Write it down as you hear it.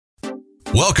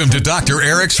Welcome to Dr.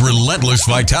 Eric's Relentless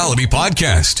Vitality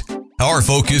Podcast. Our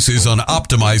focus is on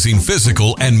optimizing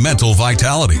physical and mental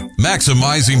vitality,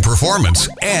 maximizing performance,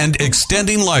 and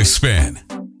extending lifespan.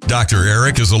 Dr.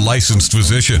 Eric is a licensed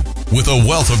physician with a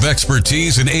wealth of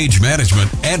expertise in age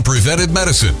management and preventive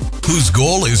medicine, whose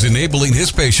goal is enabling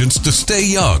his patients to stay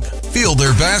young, feel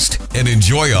their best, and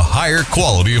enjoy a higher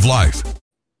quality of life.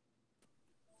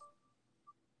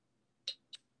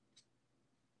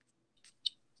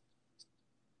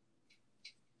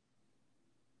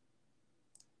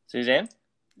 Suzanne?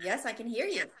 Yes, I can hear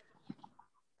you.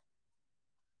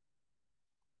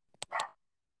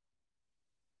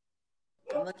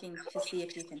 I'm looking to see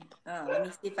if you can. Oh, let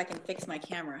me see if I can fix my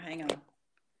camera. Hang on.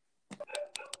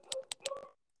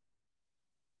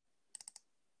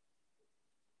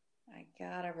 I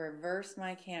gotta reverse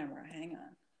my camera. Hang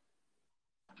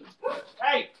on.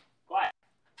 Hey, quiet.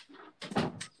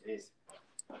 Jeez.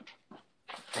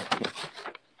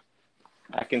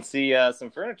 I can see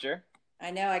some furniture. I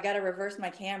know. I gotta reverse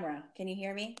my camera. Can you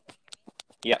hear me?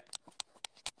 Yep.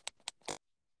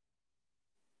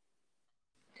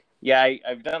 Yeah,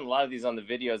 I've done a lot of these on the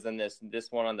videos, and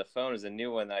this one on the phone is a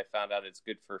new one that I found out it's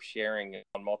good for sharing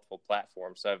on multiple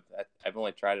platforms. So I've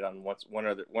only tried it on one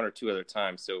or two other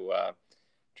times. So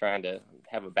trying to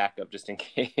have a backup just in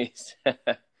case. How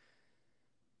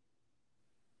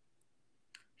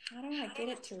do I get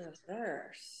it to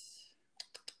reverse?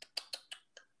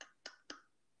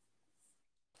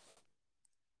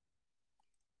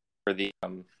 For the there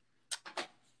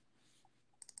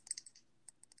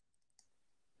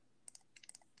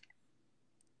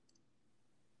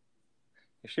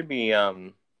should be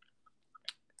you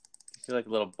see like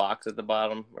a little box at the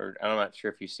bottom, or I'm not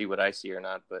sure if you see what I see or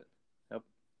not, but nope.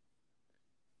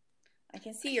 I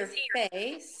can see your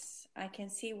face. I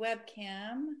can see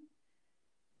webcam.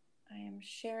 I am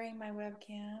sharing my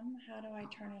webcam. How do I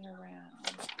turn it around?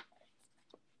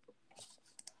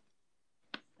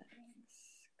 Settings,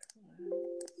 close.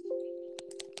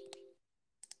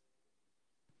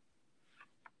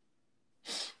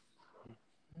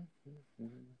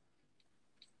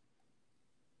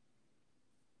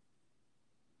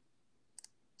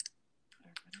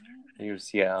 You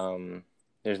see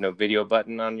there's no video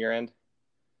button on your end.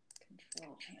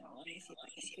 Control panel. Let me see if I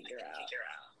can figure out.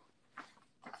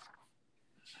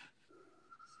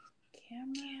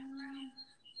 Camera.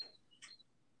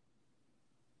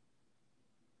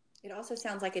 It also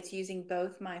sounds like it's using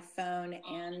both my phone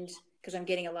and because I'm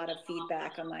getting a lot of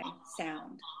feedback on my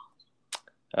sound.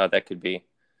 Oh, that could be.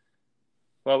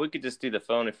 Well, we could just do the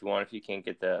phone if you want, if you can't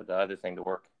get the other thing to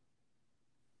work.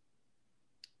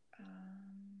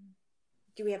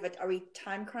 Do we have are we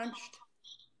time crunched?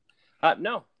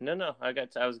 No. I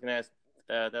was going to ask,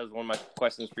 that was one of my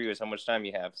questions for you is how much time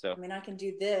you have. So I mean, I can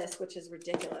do this, which is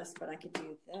ridiculous, but I could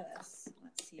do this.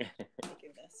 Let's see if I can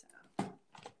figure this out.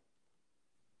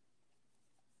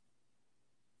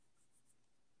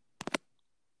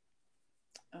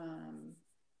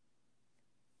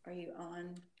 Are you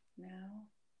on now?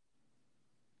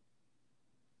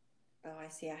 Oh, I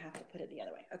see. I have to put it the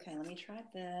other way. Okay, let me try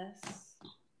this.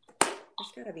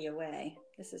 There's got to be a way.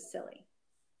 This is silly.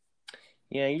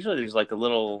 Yeah, usually there's like a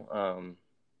little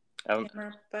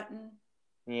camera button.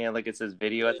 Yeah, like it says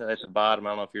video at the bottom. I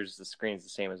don't know if yours the screen's the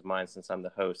same as mine since I'm the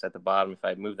host. At the bottom, if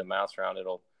I move the mouse around,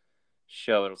 it'll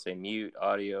say mute,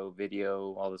 audio,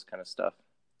 video, all this kind of stuff.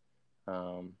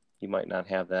 You might not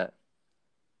have that.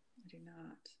 I do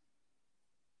not.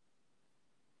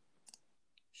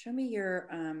 Show me your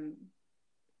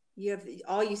you have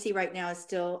all you see right now is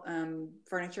still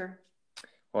furniture.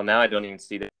 Well, now I don't even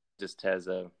see that. It just has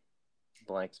a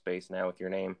blank space now with your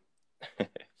name.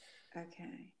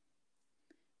 Okay.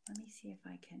 Let me see if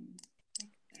I can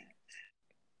fix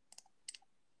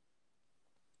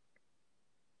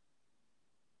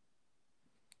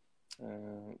that.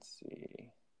 Let's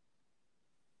see.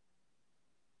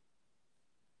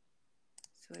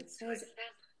 So it says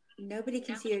nobody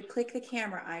can see it. Click the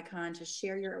camera icon to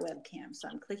share your webcam. So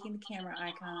I'm clicking the camera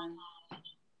icon.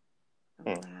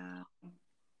 Allow.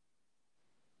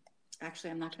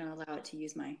 Actually, I'm not going to allow it to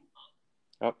use my...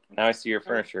 Oh, now I see your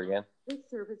furniture again. This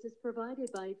service is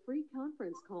provided by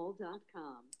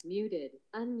freeconferencecall.com. Muted.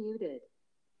 Unmuted.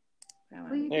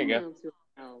 Please there you go. announce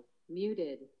yourself.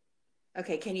 Muted.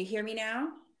 Okay, can you hear me now?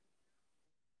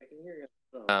 I can hear you.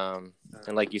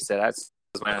 And like you said, that's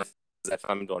my... If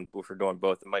we're doing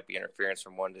both, it might be interference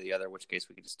from one to the other, in which case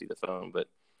we could just do the phone, but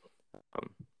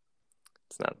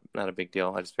it's not a big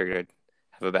deal. I just figured I'd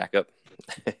have a backup.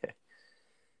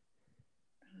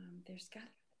 There's got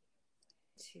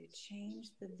to change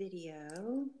the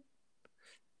video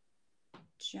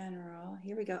general.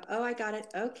 Here we go. Oh, I got it.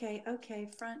 Okay.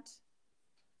 Front.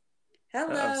 Oh,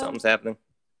 Hello. something's happening.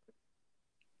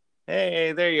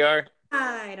 Hey, there you are. All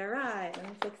right. Let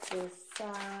me fix this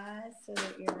size so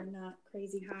that you're not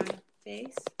crazy high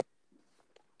face.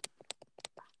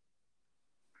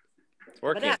 It's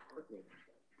working.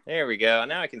 There we go.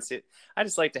 Now I can see. I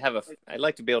just like to I'd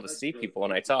like to be able to see people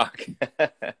when I talk.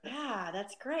 Yeah,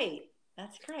 that's great.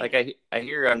 That's great. Like I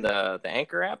hear on the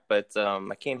Anchor app, but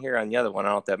I can't hear on the other one. I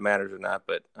don't know if that matters or not,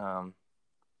 but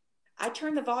I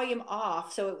turned the volume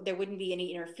off so there wouldn't be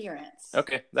any interference.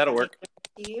 Okay, that'll work.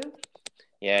 Do you?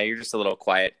 Yeah, you're just a little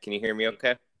quiet. Can you hear me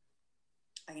okay?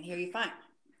 I can hear you fine.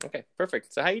 Okay,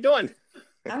 perfect. So how you doing?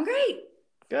 I'm great.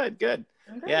 Good.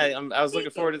 I'm great. Yeah, I was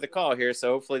looking forward to the call here,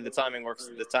 so hopefully the timing works.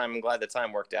 I'm glad the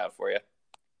time worked out for you.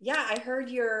 Yeah, I heard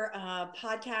your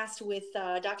podcast with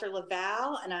Dr.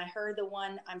 Laval, and I heard the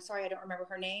one, I'm sorry, I don't remember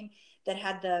her name, that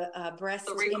had the breast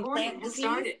implant disease.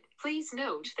 Started. Please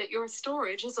note that your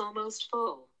storage is almost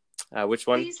full. Which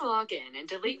one? Please log in and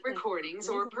delete recordings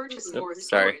or purchase more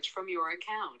storage from your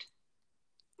account.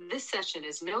 This session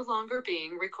is no longer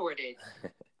being recorded.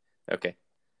 Okay.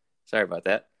 Sorry about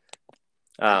that.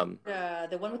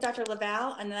 The one with Dr.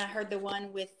 Laval, and then I heard the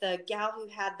one with the gal who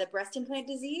had the breast implant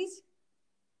disease.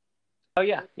 Oh,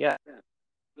 yeah.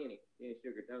 Sugar,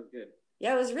 that was good.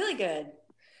 Yeah, it was really good.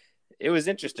 It was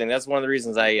interesting. That's one of the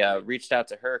reasons I reached out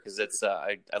to her, because it's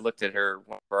I looked at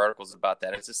one of her articles about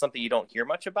that. It's just something you don't hear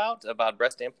much about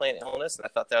breast implant illness, and I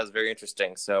thought that was very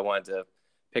interesting. So I wanted to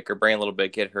pick her brain a little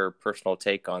bit, get her personal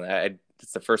take on that.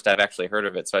 It's the first I've actually heard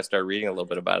of it, so I started reading a little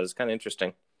bit about it. It's kind of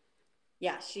interesting.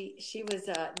 Yeah, she was.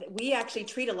 We actually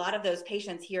treat a lot of those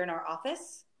patients here in our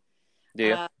office. Do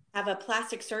you? Have a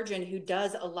plastic surgeon who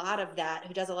does a lot of that,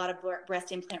 who does a lot of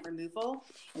breast implant removal,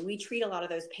 and we treat a lot of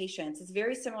those patients. It's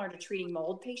very similar to treating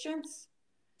mold patients.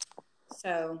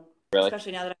 So,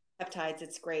 Especially now that I have peptides,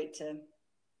 it's great to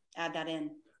add that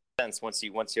in. Once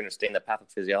you understand the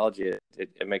pathophysiology,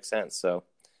 it makes sense. So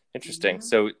interesting.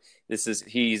 Mm-hmm. So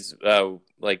he's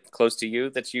like close to you,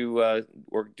 that you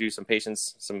do some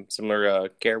patients, some similar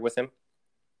care with him.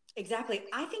 Exactly.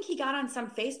 I think he got on some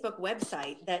Facebook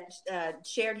website that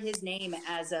shared his name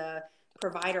as a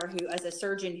provider as a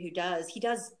surgeon he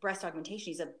does breast augmentation.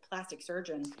 He's a plastic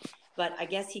surgeon, but I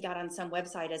guess he got on some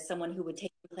website as someone who would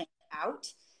take implants out,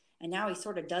 and now he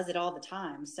sort of does it all the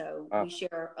time. So we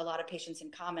share a lot of patients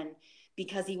in common,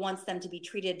 because he wants them to be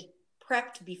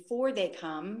prepped before they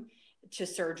come to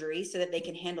surgery so that they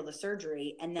can handle the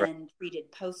surgery, and then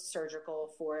treated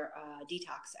post-surgical for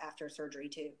detox after surgery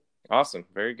too. Awesome.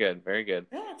 Very good. Yeah,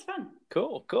 it's fun.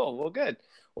 Cool. Well, good.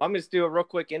 Well, I'm going to do a real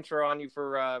quick intro on you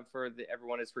for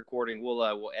everyone that's recording.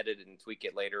 We'll edit it and tweak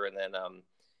it later, and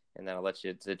then I'll let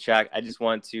you to chat. I just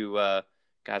want to,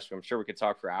 I'm sure we could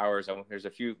talk for hours. There's a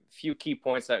few key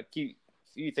points,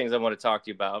 few things I want to talk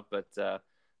to you about, but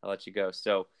I'll let you go.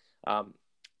 So I'll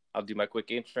do my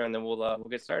quick intro, and then we'll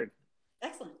get started.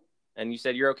 Excellent. And you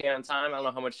said you're okay on time. I don't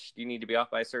know how much do you need to be off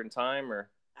by a certain time, or?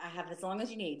 I have as long as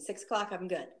you need. 6 o'clock, I'm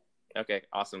good. Okay,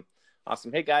 awesome.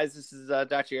 Hey guys, this is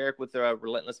Dr. Eric with the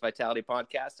Relentless Vitality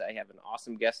Podcast. I have an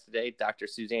awesome guest today, Dr.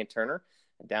 Suzanne Turner,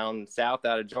 down south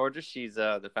out of Georgia. She's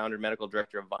the founder and medical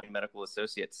director of Vine Medical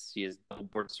Associates. She is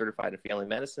board certified in family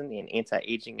medicine and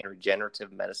anti-aging and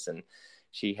regenerative medicine.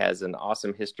 She has an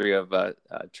awesome history of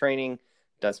training,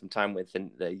 done some time with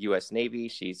the U.S. Navy.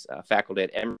 She's faculty at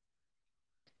Emory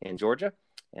in Georgia.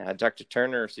 Dr.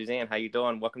 Turner, Suzanne, how you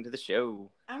doing? Welcome to the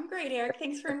show. I'm great, Eric.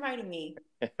 Thanks for inviting me.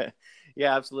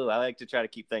 Yeah, absolutely. I like to try to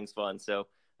keep things fun. So,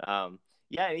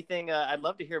 anything, I'd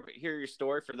love to hear your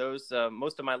story. For those,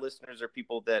 most of my listeners are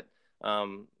people that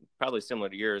probably similar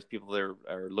to yours, people that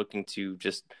are looking to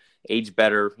just age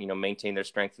better, maintain their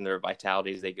strength and their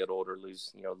vitality as they get older,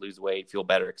 lose weight, feel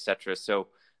better, etc. So,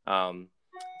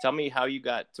 tell me how you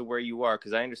got to where you are,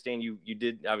 because I understand you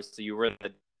did, obviously you were in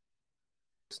the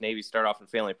Navy, start off in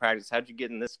family practice. How'd you get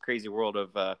in this crazy world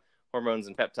of hormones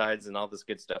and peptides and all this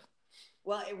good stuff?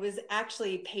 Well, it was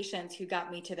actually patients who got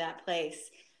me to that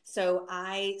place. So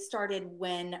I started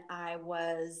when I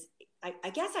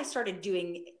guess I started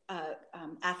doing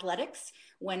athletics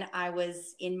when I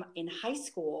was in high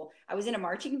school. I was in a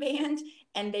marching band,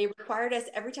 and they required us,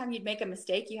 every time you'd make a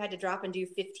mistake, you had to drop and do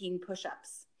 15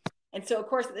 push-ups. And so, of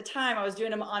course, at the time I was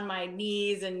doing them on my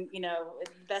knees and, the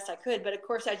best I could. But of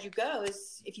course, as you go,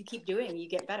 if you keep doing, you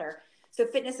get better. So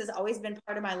fitness has always been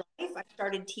part of my life. I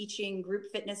started teaching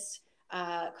group fitness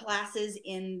classes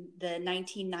in the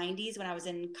 1990s when I was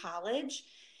in college.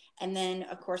 And then,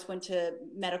 of course, went to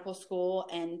medical school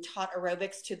and taught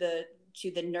aerobics to the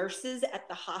to the nurses at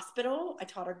the hospital. I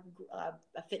taught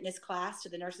a fitness class to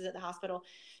the nurses at the hospital,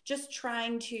 just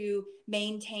trying to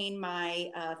maintain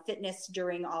my fitness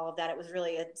during all of that. It was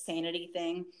really a sanity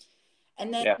thing.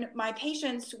 And then my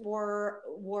patients were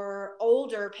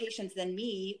older patients than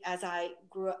me. As I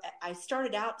grew up, I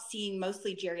started out seeing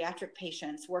mostly geriatric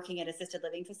patients, working at assisted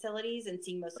living facilities and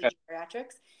seeing mostly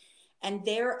geriatrics, and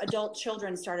their adult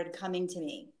children started coming to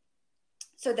me.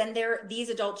 So then these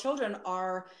adult children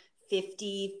are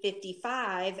 50,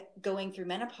 55, going through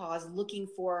menopause, looking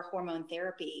for hormone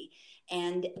therapy.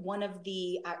 And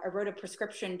I wrote a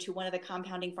prescription to one of the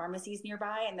compounding pharmacies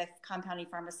nearby, and the compounding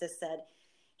pharmacist said,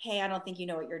 "Hey, I don't think you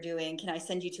know what you're doing. Can I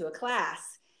send you to a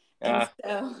class?" And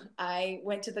so I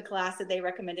went to the class that they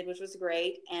recommended, which was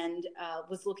great, and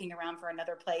was looking around for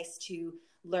another place to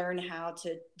learn how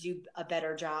to do a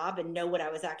better job and know what I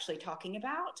was actually talking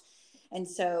about. And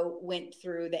so went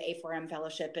through the A4M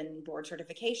fellowship and board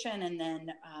certification, and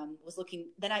then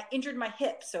then I injured my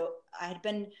hip. So I had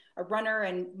been a runner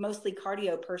and mostly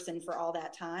cardio person for all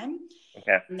that time.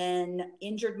 Okay. And then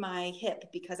injured my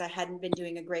hip because I hadn't been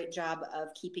doing a great job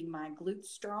of keeping my glutes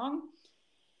strong,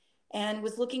 and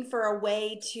was looking for a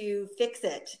way to fix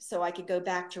it so I could go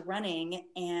back to running,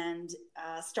 and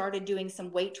started doing some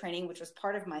weight training, which was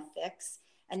part of my fix.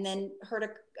 And then heard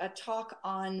a talk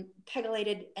on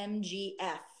pegylated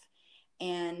MGF,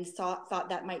 and thought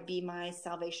that might be my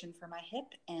salvation for my hip.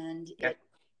 And it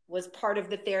was part of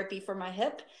the therapy for my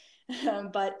hip,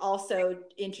 but also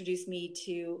introduced me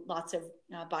to lots of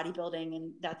bodybuilding.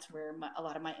 And that's where a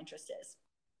lot of my interest is.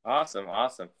 Awesome.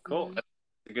 Cool. Mm-hmm. That's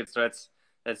a good start.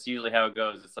 That's usually how it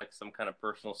goes. It's like some kind of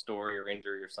personal story or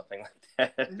injury or something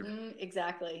like that. Mm-hmm.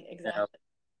 Exactly.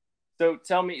 So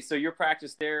tell me, so your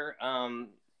practice there,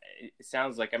 it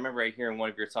sounds like I remember hearing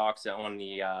one of your talks on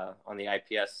the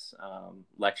IPS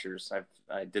lectures.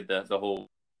 I did the whole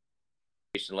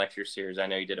lecture series. I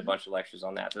know you did a bunch of lectures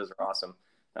on that. Those are awesome.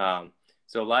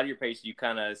 So a lot of your patients, you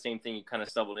kind of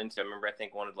stumbled into. I remember, I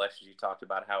think one of the lectures you talked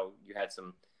about how you had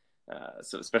some,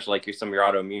 so especially like some of your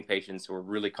autoimmune patients who were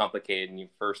really complicated, and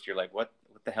you're like, what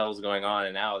the hell is going on?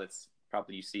 And now that's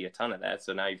probably, you see a ton of that.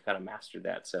 So now you've kind of mastered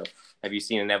that. So have you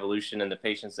seen an evolution in the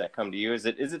patients that come to you? Is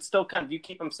it still kind of, do you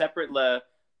keep them separate,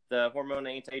 the hormone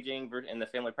anti-aging and the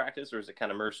family practice, or is it kind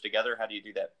of merged together? How do you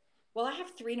do that? Well, I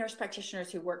have 3 nurse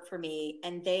practitioners who work for me,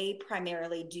 and they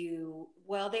primarily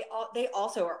they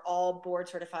also are all board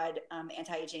certified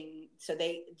anti-aging. So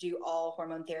they do all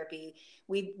hormone therapy.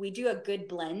 We do a good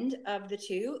blend of the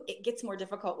two. It gets more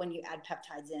difficult when you add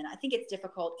peptides in. I think it's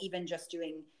difficult even just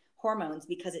doing hormones,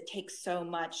 because it takes so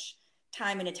much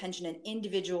time and attention and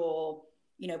individual,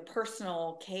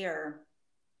 personal care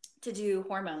to do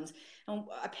hormones. And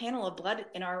a panel of blood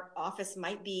in our office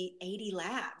might be 80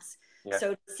 labs. Yeah.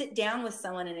 So to sit down with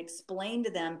someone and explain to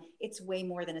them, it's way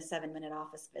more than a 7-minute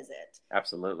office visit.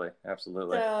 Absolutely.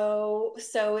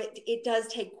 So it does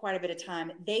take quite a bit of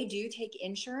time. They do take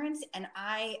insurance, and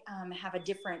I have a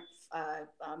different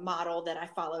model that I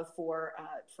follow for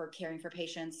caring for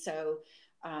patients. So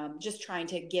just trying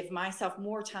to give myself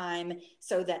more time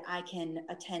so that I can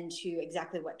attend to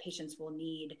exactly what patients will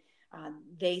need.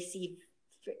 They see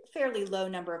fairly low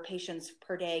number of patients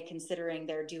per day, considering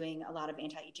they're doing a lot of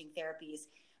anti-aging therapies,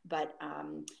 but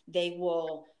they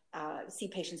will see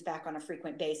patients back on a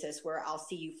frequent basis, where I'll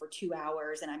see you for 2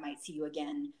 hours and I might see you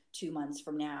again 2 months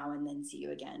from now, and then see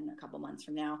you again a couple months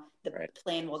from now. The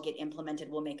plan will get implemented.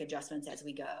 We'll make adjustments as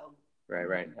we go.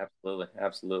 Right.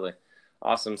 Absolutely.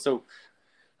 Awesome. So,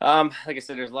 like I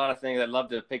said, there's a lot of things I'd love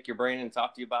to pick your brain and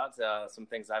talk to you about. Some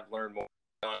things I've learned more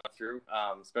going through,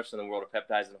 especially in the world of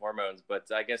peptides and hormones.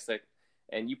 But I guess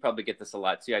and you probably get this a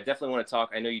lot too. I definitely want to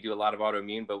talk. I know you do a lot of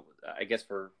autoimmune, but I guess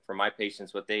for my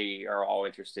patients, what they are all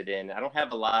interested in, I don't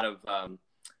have a lot of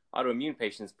autoimmune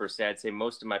patients per se. I'd say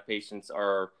most of my patients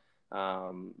are,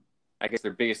 I guess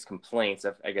their biggest complaints,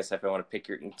 if I want to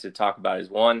pick to talk about,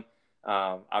 is one,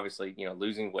 obviously,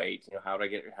 losing weight. How do I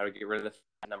get rid of the fat?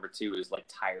 Number 2 is like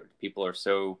tired. People are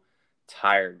so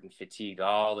tired and fatigued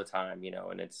all the time,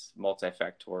 and it's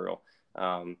multifactorial.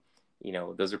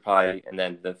 Those are probably, and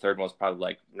then the third one is probably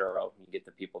like neuro. You get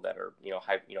the people that are,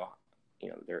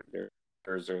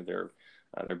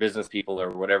 they're business people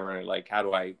or whatever. And like, how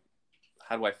do I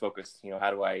focus? How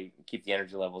do I keep the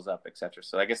energy levels up, et cetera?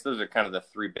 So I guess those are kind of the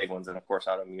 3 big ones. And of course,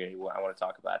 autoimmunity, I want to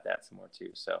talk about that some more too.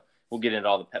 So we'll get into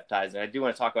all the peptides, and I do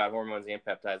want to talk about hormones and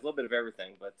peptides, a little bit of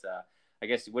everything, but I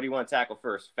guess, what do you want to tackle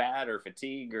first? Fat or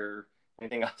fatigue or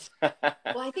anything else?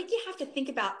 Well, I think you have to think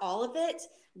about all of it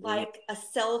like a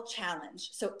cell challenge.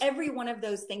 So every one of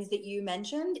those things that you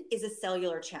mentioned is a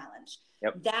cellular challenge.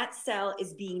 Yep. That cell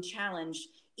is being challenged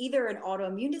either an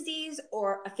autoimmune disease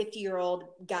or a 50-year-old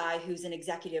guy who's an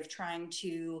executive trying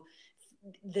to,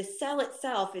 the cell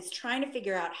itself is trying to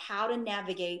figure out how to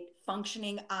navigate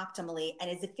functioning optimally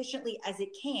and as efficiently as it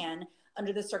can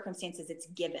under the circumstances it's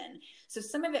given. So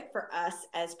some of it for us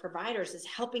as providers is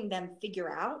helping them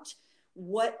figure out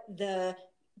what the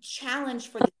challenge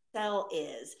for the cell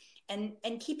is.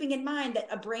 And keeping in mind that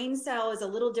a brain cell is a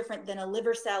little different than a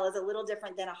liver cell, is a little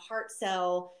different than a heart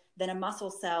cell, than a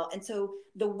muscle cell. And so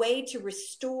the way to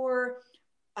restore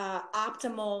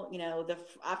optimal, the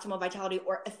optimal vitality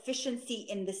or efficiency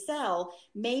in the cell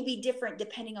may be different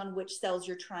depending on which cells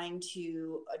you're trying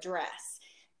to address.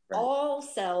 Right. All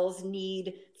cells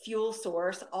need fuel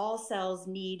source. All cells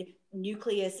need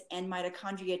nucleus and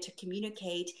mitochondria to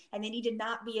communicate, and they need to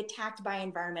not be attacked by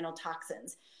environmental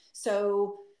toxins.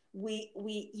 So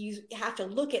you have to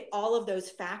look at all of those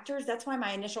factors. That's why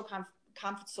my initial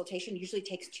consultation usually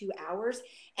takes 2 hours,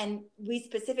 and we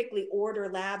specifically order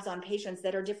labs on patients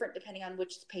that are different depending on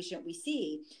which patient we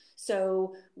see.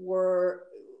 So you're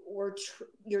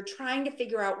trying to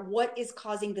figure out what is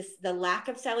causing the lack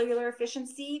of cellular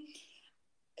efficiency.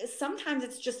 Sometimes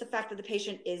it's just the fact that the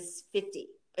patient is 50,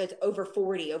 it's over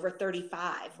 40, over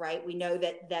 35, right? We know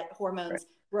that hormones, right,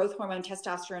 growth hormone,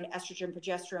 testosterone, estrogen,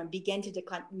 progesterone begin to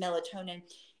decline, melatonin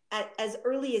as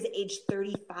early as age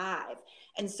 35.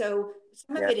 And so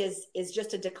some of it is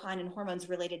just a decline in hormones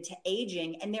related to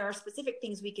aging. And there are specific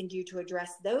things we can do to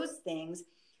address those things.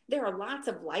 There are lots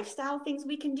of lifestyle things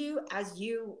we can do, as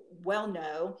you well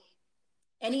know.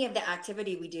 Any of the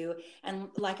activity we do, and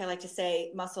like I like to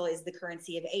say, muscle is the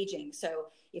currency of aging. So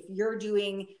if you're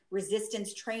doing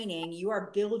resistance training, you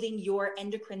are building your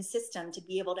endocrine system to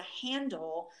be able to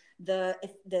handle the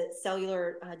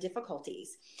cellular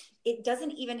difficulties. It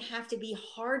doesn't even have to be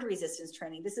hard resistance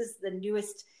training. This is the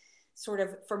newest sort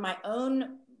of, for my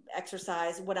own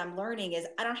exercise, what I'm learning is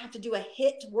I don't have to do a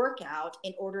HIIT workout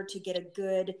in order to get a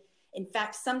good, in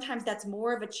fact, sometimes that's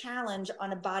more of a challenge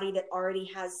on a body that already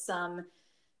has some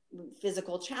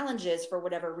physical challenges for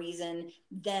whatever reason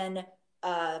than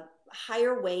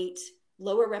higher weight,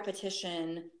 lower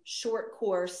repetition, short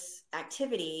course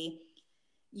activity.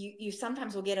 You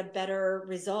sometimes will get a better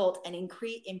result and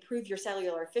improve your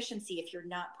cellular efficiency if you're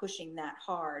not pushing that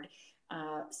hard.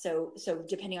 So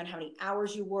depending on how many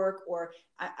hours you work, or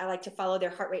I like to follow their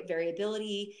heart rate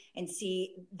variability and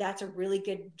see, that's a really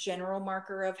good general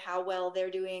marker of how well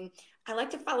they're doing. I like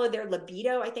to follow their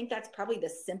libido. I think that's probably the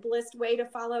simplest way to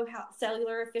follow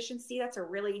cellular efficiency. That's a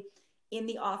really, in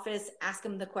the office, ask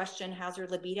them the question, how's your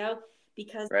libido?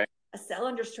 Because right, a cell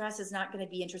under stress is not going to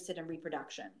be interested in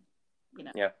reproduction.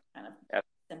 Kind of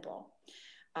simple.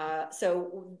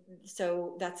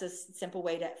 So that's a simple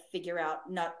way to figure out,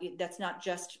 that's not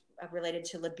just related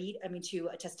to libido, to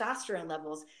testosterone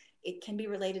levels. It can be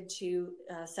related to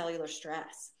cellular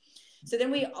stress. So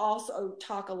then we also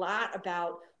talk a lot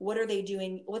about what are they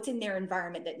doing, what's in their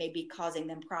environment that may be causing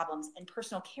them problems. And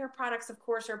personal care products, of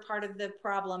course, are part of the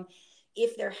problem.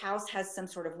 If their house has some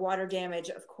sort of water damage,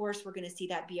 of course, we're going to see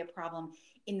that be a problem.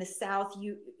 In the South,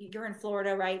 you're in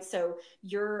Florida, right? So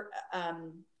you're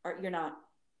not.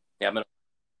 Yeah,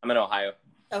 I'm in Ohio.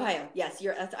 Ohio, yes.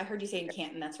 I heard you say in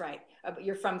Canton. That's right. But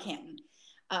you're from Canton.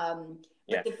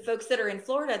 But the folks that are in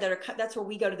Florida, that's where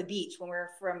we go to the beach. When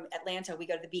we're from Atlanta, we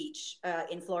go to the beach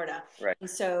in Florida. Right. And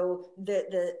so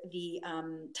the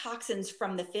toxins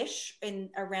from the fish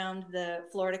around the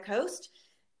Florida coast,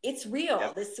 it's real.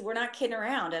 Yep. We're not kidding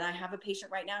around. And I have a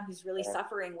patient right now who's really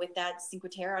suffering with that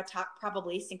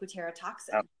probably Cinqueterra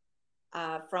toxin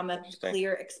from a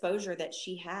clear exposure that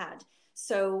she had.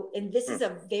 So, and this is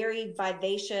a very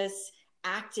vivacious,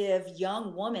 active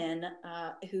young woman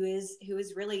who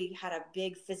has really had a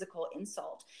big physical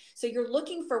insult. So you're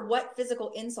looking for what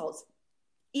physical insults,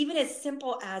 even as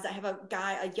simple as I have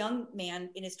a young man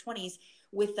in his 20s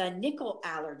with a nickel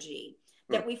allergy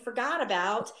that we forgot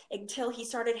about until he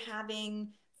started having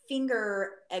finger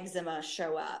eczema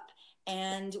show up.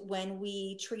 And when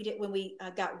we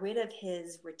got rid of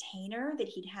his retainer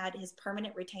his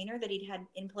permanent retainer that he'd had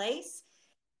in place,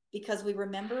 because we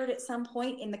remembered at some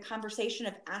point in the conversation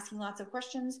of asking lots of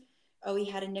questions, he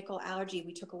had a nickel allergy.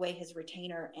 We took away his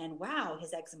retainer and wow,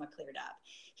 his eczema cleared up.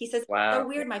 He says, wow, so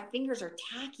weird. My fingers are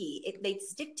tacky. They'd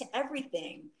stick to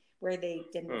everything where they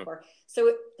didn't before.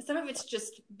 So some of it's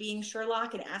just being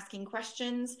Sherlock and asking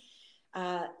questions.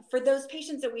 For those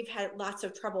patients that we've had lots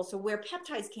of trouble. So where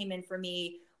peptides came in for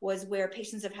me was where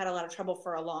patients have had a lot of trouble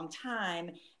for a long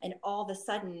time. And all of a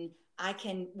sudden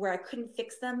where I couldn't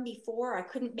fix them before, I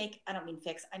couldn't make an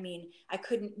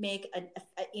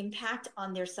impact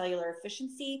on their cellular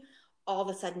efficiency. All of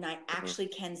a sudden I actually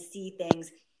can see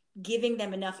things giving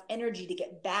them enough energy to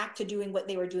get back to doing what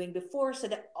they were doing before, so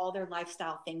that all their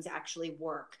lifestyle things actually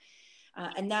work.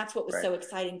 And that's what was so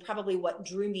exciting, probably what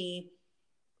drew me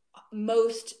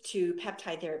most to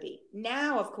peptide therapy.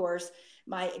 Now, of course,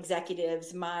 my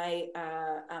executives, my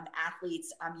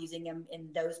athletes, I'm using them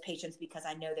in those patients because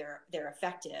I know they're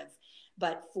effective.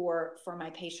 But for my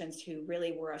patients who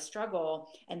really were a struggle,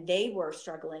 and they were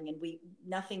struggling, and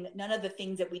none of the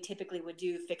things that we typically would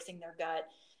do, fixing their gut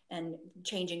and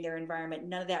changing their environment,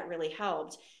 none of that really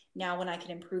helped. Now, when I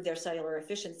can improve their cellular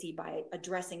efficiency by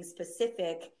addressing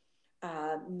specific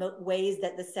ways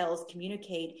that the cells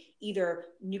communicate, either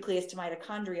nucleus to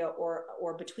mitochondria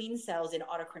or between cells in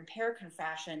autocrine paracrine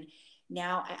fashion,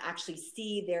 now I actually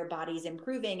see their bodies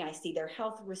improving. I see their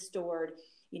health restored.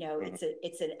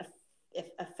 It's an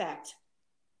effect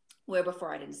where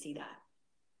before I didn't see that.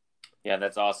 Yeah,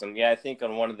 that's awesome. Yeah, I think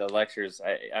on one of the lectures,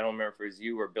 I don't remember if it was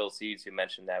you or Bill Seeds who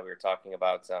mentioned that. We were talking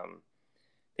about, I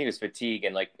think it was fatigue,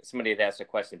 and like somebody had asked a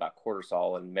question about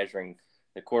cortisol and measuring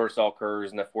the cortisol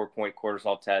curves and the 4-point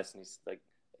cortisol test. And he's like,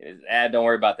 don't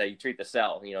worry about that. You treat the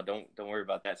cell, don't worry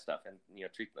about that stuff. And,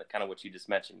 treat kind of what you just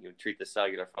mentioned, you treat the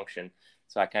cellular function.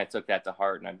 So I kind of took that to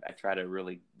heart, and I try to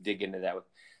really dig into that with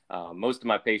most of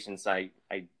my patients. I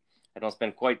don't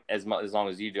spend quite as long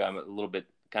as you do. I'm a little bit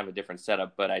kind of a different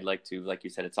setup, but I'd like to, like you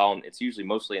said, it's usually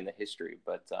mostly in the history,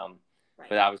 but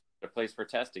I was a place for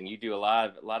testing. You do a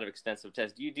lot of extensive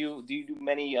tests. Do you do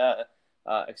many,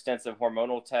 extensive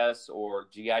hormonal tests or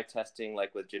GI testing,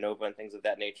 like with Genova and things of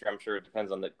that nature? I'm sure it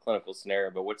depends on the clinical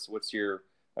scenario, but what's your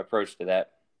approach to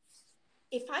that?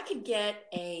 If I could get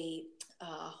a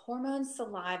hormone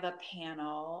saliva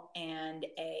panel and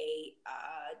a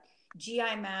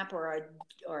GI map or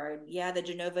the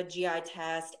Genova GI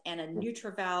test and a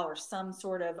NutrAval or some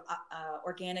sort of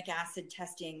organic acid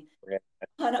testing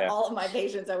on all of my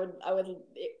patients,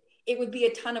 it would be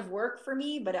a ton of work for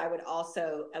me, but I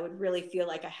would really feel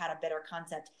like I had a better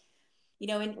concept.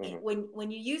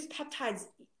 When you use peptides,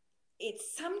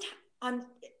 it's on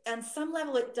some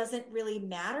level, it doesn't really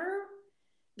matter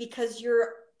because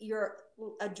you're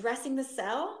addressing the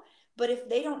cell. But if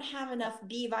they don't have enough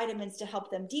B vitamins to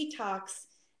help them detox,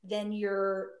 then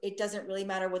it doesn't really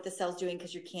matter what the cell's doing,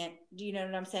 because you can't, do you know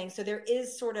what I'm saying? So there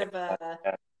is sort of a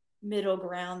middle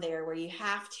ground there where you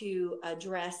have to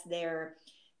address their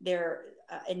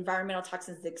environmental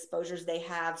toxins, the exposures they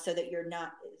have, so that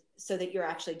you're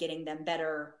actually getting them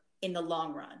better in the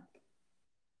long run.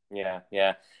 Yeah.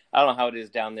 I don't know how it is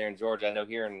down there in Georgia. I know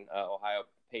here in Ohio,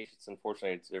 patients,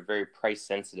 unfortunately, they're very price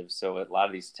sensitive. So a lot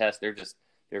of these tests,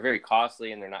 they're very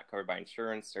costly, and they're not covered by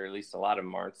insurance, or at least a lot of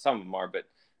them are. Some of them are, but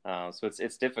so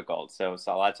it's difficult. So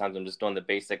a lot of times I'm just doing the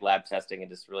basic lab testing and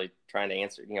just really trying to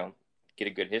answer, get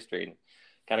a good history and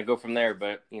kind of go from there.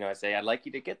 But, I say, I'd like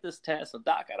you to get this test. So,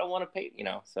 doc, I don't want to pay,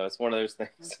 so it's one of those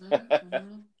things.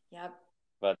 Yep.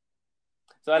 But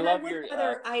so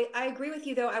I agree with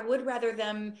you, though. I would rather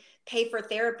them pay for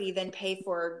therapy than pay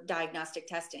for diagnostic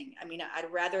testing. I mean, I'd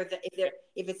rather if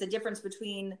it's a difference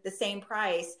between the same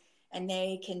price and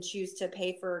they can choose to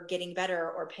pay for getting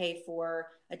better or pay for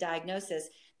a diagnosis.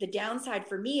 The downside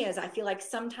for me is I feel like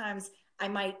sometimes I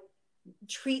might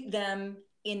treat them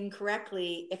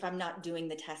incorrectly if I'm not doing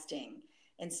the testing.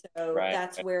 And so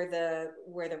that's where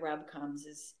the rub comes,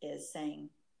 is saying,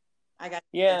 I got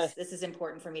this is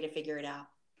important for me to figure it out.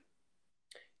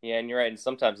 Yeah, and you're right. And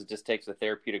sometimes it just takes a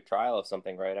therapeutic trial of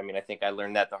something, right? I mean, I think I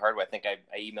learned that the hard way. I think I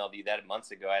emailed you that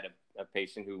months ago. I had a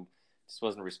patient who just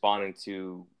wasn't responding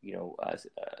to,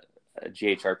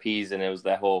 GHRPs, and it was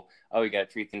that whole, you got to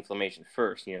treat the inflammation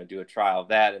first, do a trial of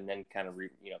that, and then kind of,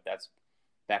 that's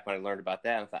back when I learned about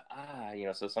that. And I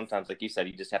thought, so sometimes, like you said,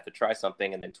 you just have to try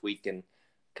something and then tweak and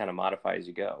kind of modify as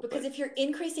you go. Because if you're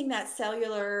increasing that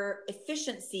cellular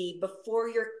efficiency before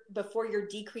you're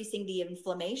decreasing the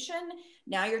inflammation,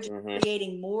 now you're just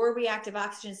creating more reactive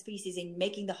oxygen species and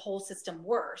making the whole system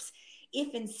worse.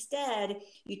 If instead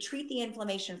you treat the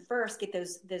inflammation first, get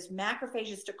those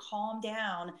macrophages to calm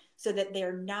down so that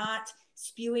they're not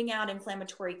spewing out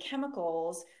inflammatory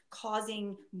chemicals,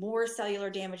 causing more cellular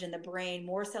damage in the brain,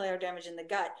 more cellular damage in the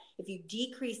gut. If you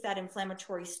decrease that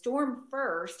inflammatory storm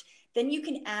first, then you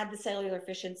can add the cellular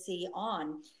efficiency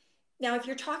on. Now, if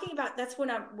you're talking about, that's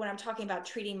when I'm talking about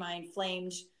treating my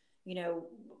inflamed,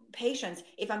 patients.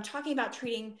 If I'm talking about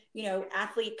treating,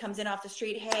 athlete comes in off the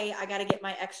street, hey, I got to get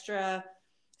my extra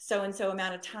so-and-so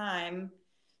amount of time.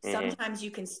 Sometimes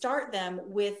you can start them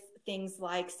with things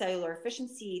like cellular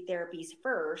efficiency therapies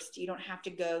first. You don't have to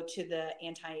go to the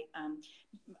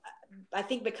I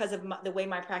think because of the way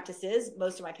my practice is,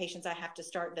 most of my patients, I have to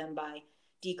start them by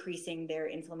decreasing their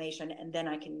inflammation, and then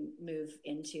I can move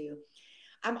into.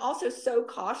 I'm also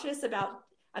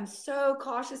I'm so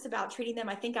cautious about treating them.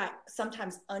 I think I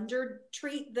sometimes under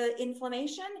treat the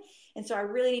inflammation. And so I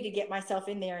really need to get myself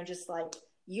in there and just like,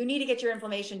 you need to get your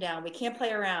inflammation down. We can't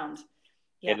play around.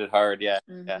 Yeah. Hit it hard. Yeah.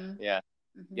 Mm-hmm. Yeah.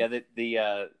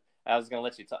 Yeah. I was going to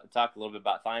let you talk a little bit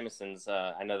about thymosins.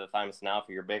 I know that thymosin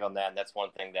alpha, you're big on that. And that's one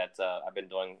thing that I've been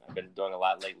doing a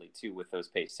lot lately too with those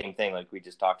patients. Same thing, like we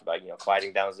just talked about,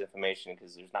 quieting down the inflammation,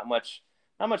 because there's not much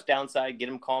downside. Get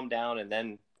them calmed down and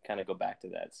then kind of go back to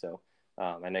that. So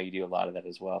I know you do a lot of that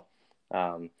as well.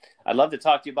 I'd love to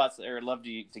talk to you about, or love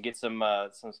to get some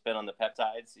spin on the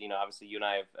peptides. Obviously you and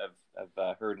I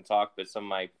have heard and talked, but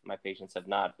some of my patients have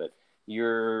not. But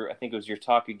I think it was your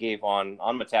talk you gave on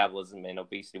metabolism and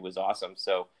obesity was awesome.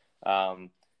 So I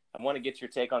want to get your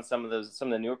take on some of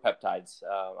the newer peptides.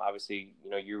 Obviously,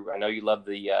 I know you love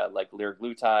the like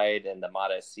liraglutide and the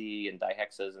MADA-SC and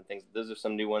dihexas and things. Those are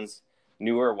some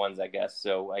newer ones, I guess.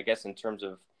 So I guess in terms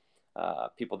of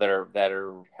people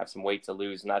that have some weight to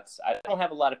lose, and I don't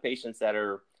have a lot of patients that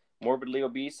are morbidly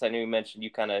obese. I know you mentioned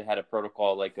you kind of had a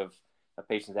protocol like of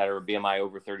patients that are BMI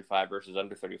over 35 versus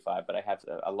under 35, but I have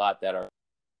a lot that are.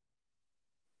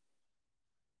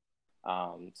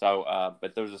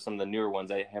 But those are some of the newer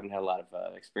ones I haven't had a lot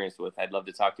of experience with. I'd love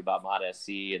to talk to you about MADA-SC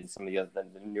and some of the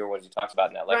newer ones you talked about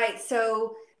in that lecture. Right.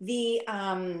 So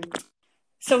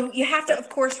so you have to, of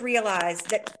course, realize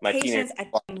that patients.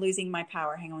 I'm losing my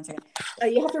power. Hang on one second.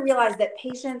 You have to realize that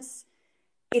patients.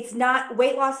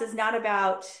 Weight loss is not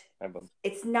about.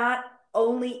 It's not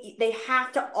only, they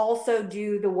have to also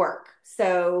do the work.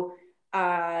 So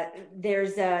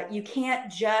you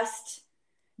can't just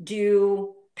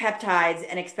do peptides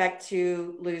and expect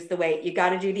to lose the weight. You got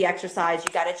to do the exercise.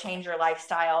 You got to change your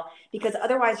lifestyle, because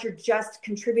otherwise you're just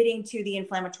contributing to the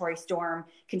inflammatory storm,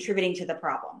 contributing to the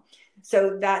problem.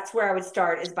 So that's where I would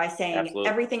start, is by saying Absolutely.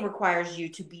 Everything requires you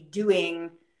to be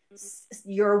doing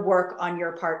your work on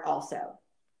your part also.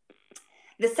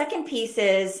 The second piece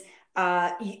is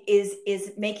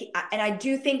making, and I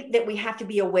do think that we have to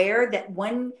be aware that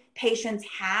when patients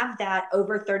have that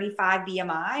over 35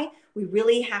 BMI, we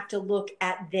really have to look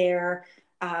at their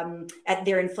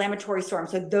inflammatory storm.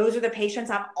 So those are the patients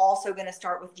I'm also going to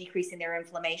start with decreasing their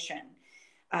inflammation.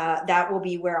 That will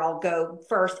be where I'll go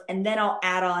first, and then I'll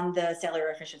add on the cellular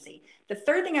efficiency. The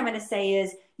third thing I'm going to say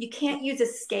is you can't use a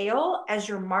scale as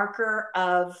your marker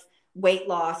of weight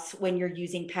loss when you're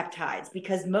using peptides,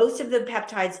 because most of the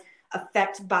peptides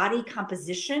affect body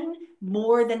composition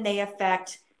more than they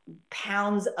affect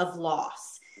pounds of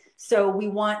loss. So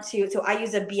I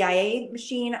use a BIA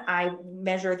machine. I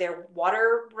measure their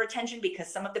water retention, because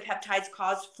some of the peptides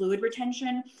cause fluid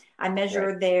retention. I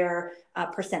measure their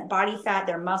percent body fat,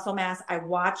 their muscle mass. I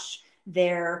watch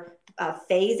their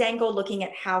phase angle, looking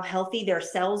at how healthy their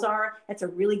cells are. That's a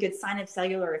really good sign of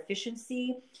cellular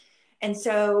efficiency. And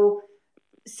so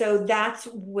that's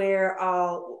where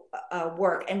I'll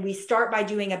work. And we start by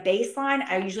doing a baseline.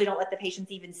 I usually don't let the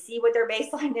patients even see what their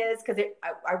baseline is, because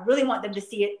I really want them to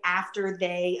see it after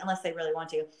unless they really want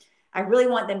to. I really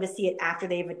want them to see it after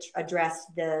they've addressed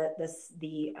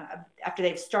after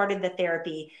they've started the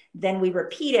therapy. Then we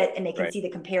repeat it, and they can see the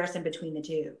comparison between the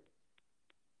two.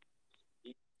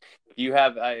 You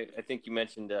have, I think you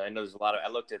mentioned, I know there's a lot of, I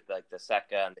looked at like the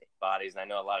SECA and the bodies, and I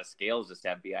know a lot of scales just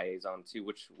have BIAs on too.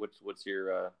 Which ones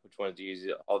do you use?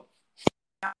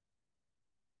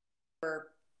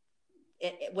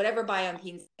 Whatever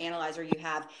bioimpedance analyzer you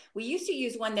have. We used to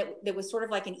use one that was sort of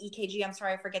like an EKG. I'm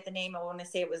sorry, I forget the name. I want to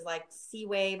say it was like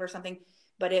C-Wave or something,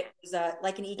 but it was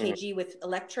like an EKG with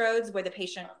electrodes, where the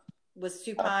patient was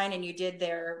supine and you did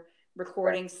their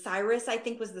recording. Cyrus, I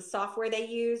think, was the software they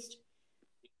used.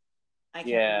 I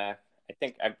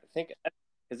think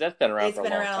because that's been around for a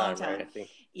long time. Right? I think.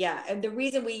 Yeah, and the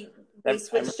reason we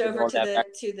switched over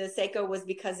to the Seiko was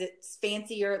because it's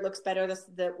fancier. It looks better.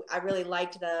 I really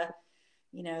liked the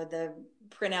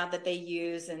printout that they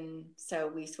use, and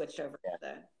so we switched over to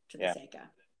the Seiko.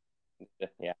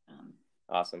 Yeah.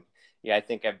 Awesome. Yeah, I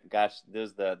think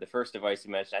this the first device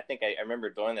you mentioned. I think I remember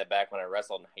doing that back when I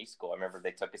wrestled in high school. I remember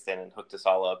they took us in and hooked us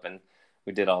all up, and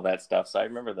we did all that stuff. So I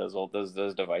remember those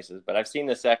devices. But I've seen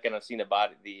the second. I've seen the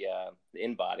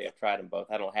in-body. I've tried them both.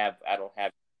 I don't have. I'm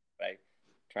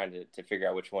trying to figure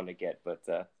out which one to get. But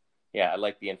I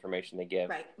like the information they give.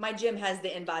 Right. My gym has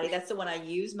the in-body. That's the one I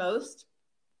use most.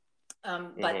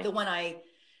 But the one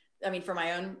for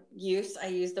my own use, I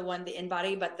use the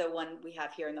in-body. But the one we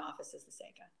have here in the office is the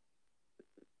Seika.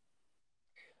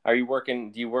 Do you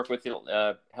work with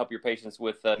help your patients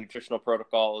with nutritional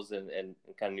protocols and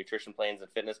kind of nutrition plans and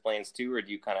fitness plans too, or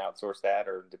do you kind of outsource that,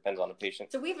 or depends on the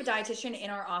patient? So we have a dietitian in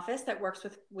our office that works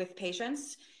with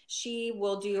patients. she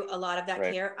will do a lot of that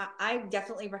Right. care. I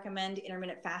definitely recommend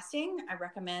intermittent fasting. I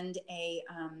recommend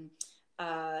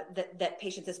that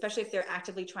patients, especially if they're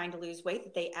actively trying to lose weight,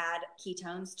 that they add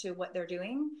ketones to what they're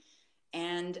doing.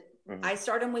 And I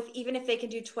start them with, even if they can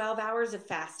do 12 hours of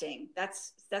fasting,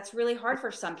 that's really hard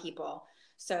for some people.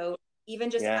 So even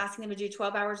just asking them to do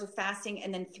 12 hours of fasting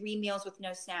and then 3 meals with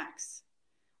no snacks,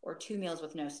 or 2 meals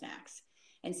with no snacks,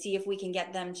 and see if we can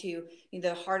get them to,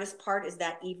 the hardest part is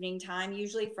that evening time,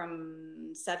 usually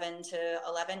from 7 to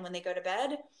 11 when they go to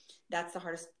bed. That's the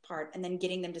hardest part. And then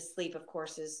getting them to sleep, of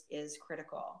course, is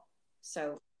critical.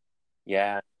 So.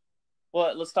 Yeah.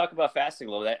 Well, let's talk about fasting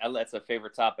a little bit. That's a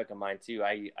favorite topic of mine too.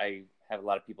 I have a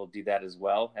lot of people do that as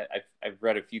well. I've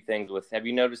read a few things have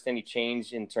you noticed any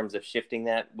change in terms of shifting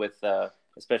that with,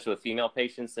 especially with female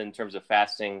patients, in terms of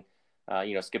fasting,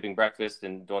 skipping breakfast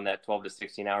and doing that 12 to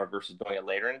 16 hour versus doing it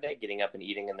later in the day, getting up and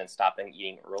eating and then stopping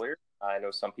eating earlier? I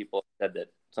know some people said that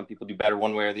some people do better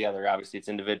one way or the other. Obviously it's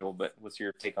individual, but what's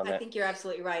your take on that? I think you're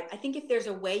absolutely right. I think if there's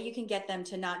a way you can get them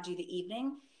to not do the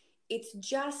evening, it's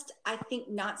just, I think,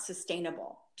 not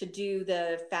sustainable to do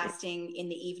the fasting in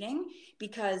the evening,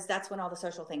 because that's when all the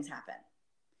social things happen.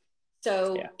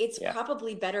 So it's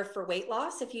probably better for weight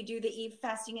loss if you do the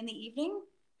fasting in the evening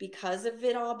because of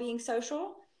it all being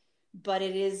social, but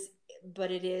it is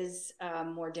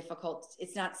more difficult.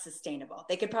 It's not sustainable.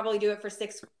 They could probably do it for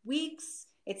 6 weeks.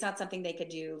 It's not something they could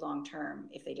do long-term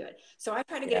if they do it. So I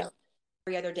try to get it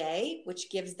every other day, which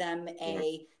gives them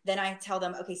then I tell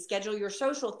them, okay, schedule your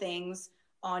social things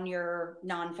on your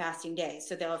non-fasting days.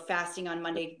 So they'll have fasting on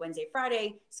Monday, Wednesday,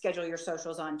 Friday, schedule your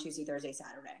socials on Tuesday, Thursday,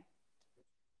 Saturday.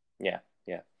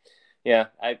 Yeah.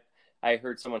 I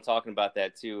heard someone talking about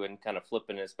that too, and kind of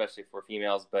flipping it, especially for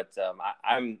females. But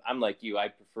I'm like you. I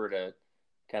prefer to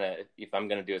kind of, if I'm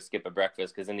going to do it, skip a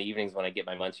breakfast, because in the evenings when I get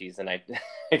my munchies, and I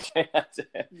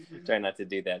try not to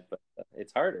do that, but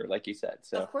it's harder, like you said.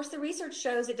 So of course, the research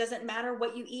shows it doesn't matter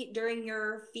what you eat during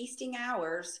your feasting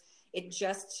hours. It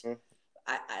just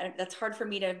that's hard for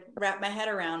me to wrap my head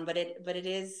around, but it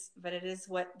is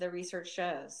what the research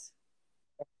shows.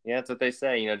 Yeah, that's what they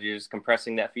say. You're just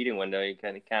compressing that feeding window. You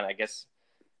kind of, I guess.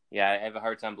 Yeah, I have a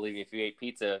hard time believing if you ate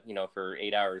pizza, for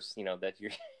 8 hours, that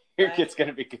your kid's going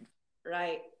to be good.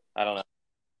 Right. I don't know.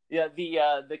 Yeah,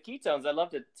 the ketones. I'd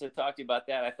love to talk to you about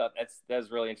that. I thought that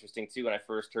was really interesting too when I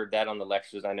first heard that on the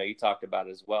lectures. I know you talked about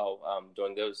it as well,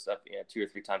 doing those up 2 or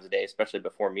 3 times a day, especially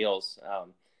before meals.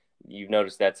 You've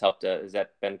noticed that's helped. Has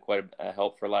that been quite a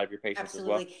help for a lot of your patients as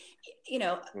well?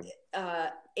 Absolutely.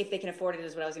 If they can afford it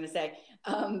is what I was going to say.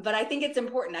 But I think it's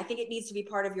important. I think it needs to be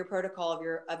part of your protocol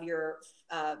of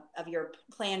your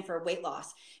plan for weight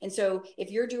loss. And so if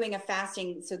you're doing a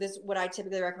fasting, so this, what I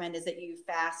typically recommend is that you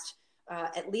fast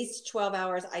at least 12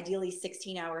 hours, ideally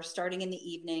 16 hours, starting in the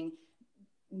evening,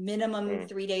 minimum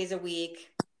 3 days a week.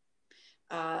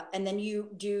 And then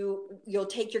you'll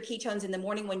take your ketones in the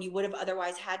morning when you would have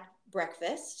otherwise had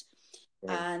breakfast.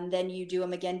 And then you do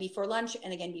them again before lunch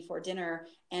and again before dinner.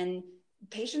 And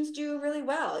patients do really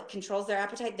well. It controls their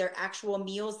appetite. Their actual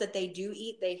meals that they do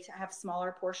eat, they have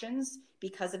smaller portions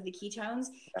because of the ketones.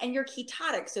 And you're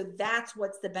ketotic. So that's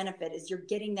what's the benefit, is you're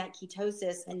getting that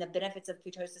ketosis, and the benefits of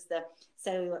ketosis,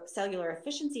 the cellular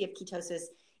efficiency of ketosis,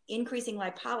 increasing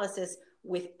lipolysis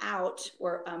without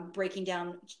breaking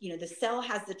down. The cell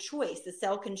has the choice. The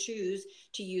cell can choose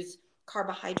to use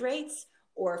carbohydrates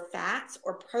or fats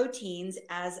or proteins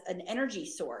as an energy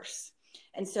source.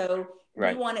 And so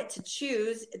we want it to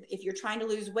choose. If you're trying to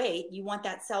lose weight, you want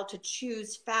that cell to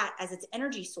choose fat as its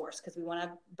energy source, because we want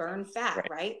to burn fat,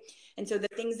 right? And so the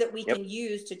things that we can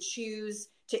use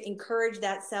to encourage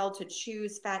that cell to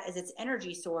choose fat as its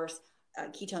energy source,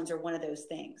 ketones are one of those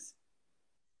things.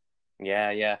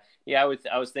 Yeah.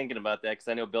 I was thinking about that, because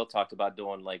I know Bill talked about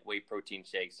doing like whey protein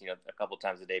shakes, a couple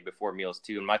times a day before meals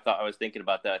too. And I was thinking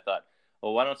about that. I thought,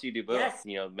 well, why don't you do both? Yes.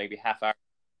 Maybe half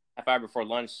hour before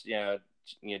lunch, do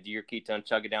your ketone,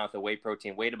 chug it down with the whey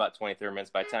protein, wait about 20-30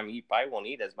 minutes. By the time you eat, probably won't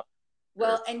eat as much.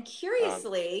 Well, and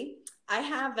curiously, I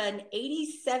have an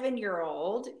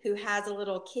 87-year-old who has a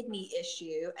little kidney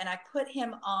issue, and I put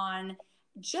him on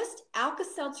just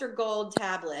Alka-Seltzer Gold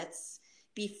tablets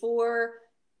before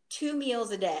 2 meals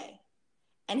a day.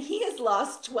 And he has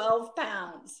lost 12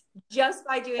 pounds just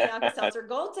by doing Alka-Seltzer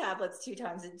Gold tablets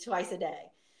twice a day.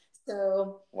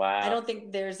 So wow. I don't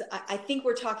think I think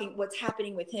we're talking, what's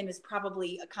happening with him is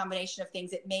probably a combination of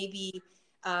things. It may be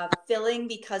filling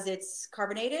because it's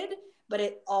carbonated, but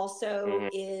it also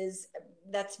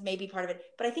that's maybe part of it.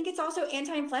 But I think it's also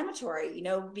anti-inflammatory,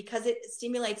 because it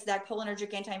stimulates that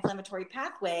cholinergic anti-inflammatory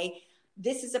pathway.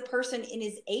 This is a person in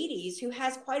his 80s who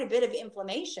has quite a bit of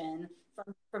inflammation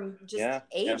from just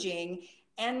aging.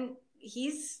 And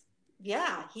I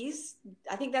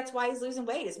think that's why he's losing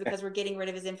weight, is because we're getting rid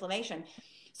of his inflammation.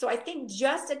 So I think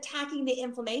just attacking the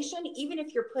inflammation, even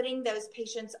if you're putting those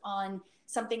patients on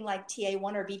something like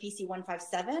TA1 or BPC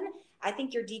 157, I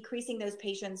think you're decreasing those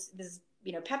patients,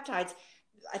 peptides.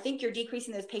 I think you're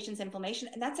decreasing those patients' inflammation,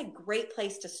 and that's a great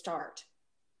place to start.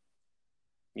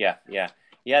 Yeah.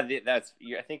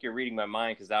 I think you're reading my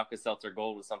mind, because Alka-Seltzer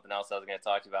Gold was something else I was going to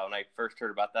talk to you about. When I first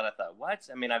heard about that, I thought, what?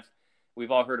 I mean,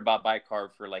 we've all heard about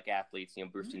bicarb for like athletes,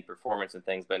 boosting performance and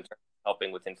things, but in terms of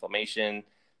helping with inflammation,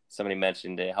 somebody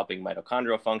mentioned helping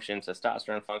mitochondrial function,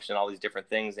 testosterone function, all these different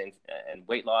things, and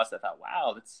weight loss. I thought,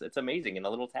 wow, it's amazing in a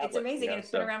little tablet. It's amazing, and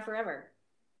it's been around forever.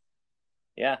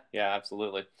 Yeah,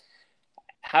 absolutely.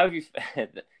 How have you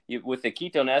with the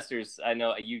ketone esters? I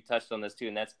know you touched on this too,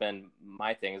 and that's been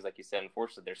my thing. Is like you said,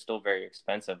 unfortunately, they're still very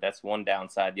expensive. That's one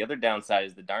downside. The other downside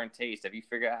is the darn taste. Have you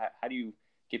figured out how do you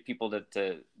get people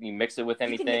to you mix it with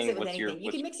anything? You can mix it with anything.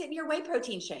 You can mix it in your whey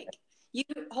protein shake. You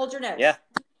hold your nose. Yeah.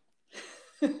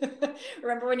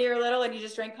 Remember when you were little and you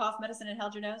just drank cough medicine and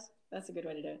held your nose? That's a good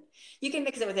way to do it. You can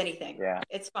mix it with anything. Yeah.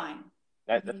 It's fine.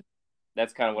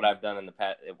 That's kind of what I've done in the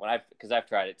past because I've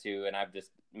tried it too, and I've just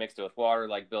mixed it with water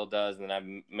like Bill does, and then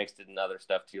I've mixed it in other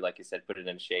stuff too, like you said, put it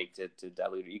in a shake to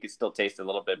dilute it. You can still taste it a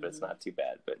little bit, but it's not too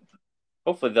bad. But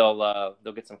hopefully they'll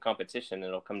get some competition and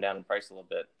it'll come down in price a little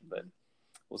bit, but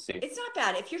we'll see. It's not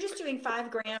bad. If you're just doing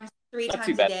 5 grams 3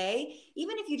 times a day,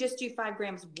 even if you just do 5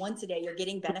 grams once a day, you're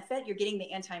getting benefit. You're getting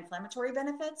the anti-inflammatory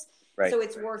benefits. Right. So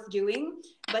it's worth doing.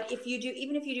 But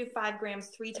even if you do 5 grams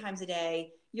 3 times a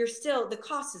day, the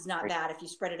cost is not bad if you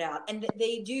spread it out. And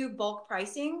they do bulk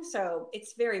pricing, so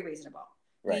it's very reasonable.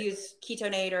 Right. You use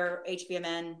Ketonate or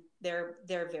HVMN.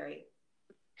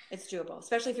 It's doable,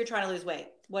 especially if you're trying to lose weight.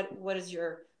 What is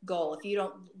your goal? If you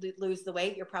don't lose the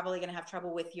weight, you're probably going to have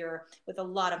trouble with a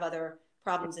lot of other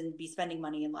problems and be spending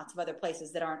money in lots of other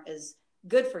places that aren't as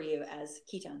good for you as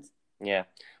ketones. Yeah.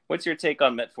 What's your take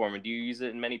on metformin? Do you use it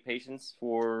in many patients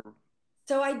for?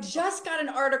 So I just got an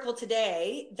article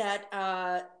today that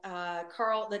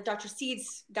that Dr.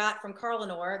 Seeds got from Carl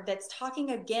Lenore that's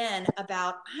talking again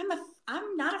about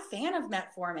I'm not a fan of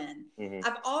metformin. Mm-hmm.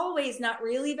 I've always not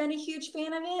really been a huge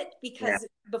fan of it because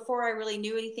before I really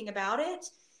knew anything about it,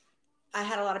 I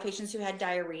had a lot of patients who had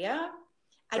diarrhea.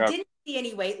 I didn't see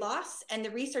any weight loss, and the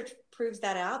research proves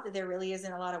that there really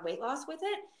isn't a lot of weight loss with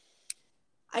it.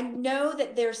 I know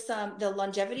that there's the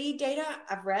longevity data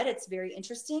I've read. It's very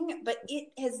interesting, but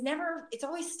it's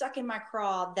always stuck in my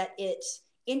craw that it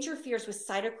interferes with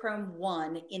cytochrome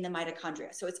 1 in the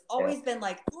mitochondria. So it's always been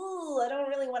like, I don't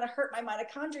really want to hurt my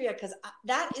mitochondria because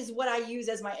that is what I use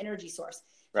as my energy source.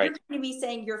 Right. If you're coming to me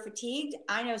saying you're fatigued,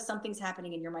 I know something's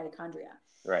happening in your mitochondria.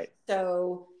 Right.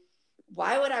 So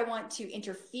why would I want to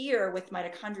interfere with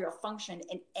mitochondrial function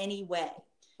in any way?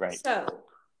 Right. So,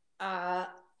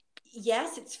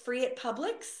 yes, it's free at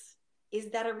Publix. Is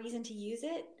that a reason to use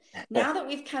it? Now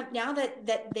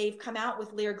that they've come out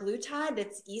with liraglutide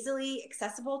that's easily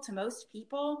accessible to most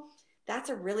people, that's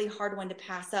a really hard one to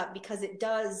pass up because it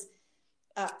does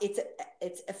its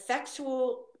effects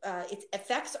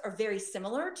are very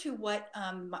similar to what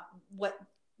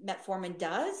metformin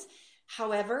does.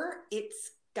 However, it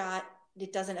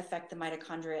doesn't affect the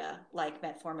mitochondria like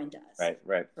metformin does.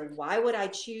 Right. So why would I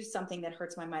choose something that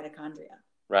hurts my mitochondria?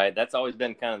 Right. That's always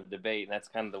been kind of the debate, and that's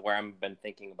kind of where I've been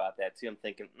thinking about that too. I'm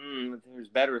thinking, there's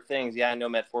better things. Yeah, I know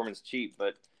metformin's cheap,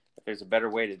 but if there's a better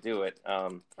way to do it.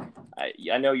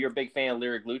 I know you're a big fan of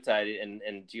liraglutide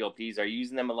and GLPs. Are you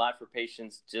using them a lot for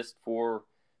patients just for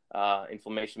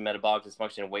inflammation, metabolic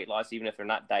dysfunction, and weight loss, even if they're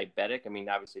not diabetic? I mean,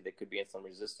 obviously they could be insulin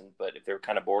resistant, but if they're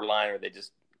kind of borderline or they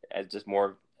just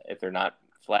more, if they're not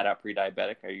flat out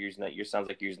pre-diabetic, are you using that? Sounds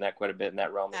like you're using that quite a bit in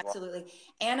that realm. Absolutely. As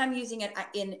well. And I'm using it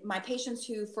in my patients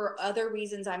who, for other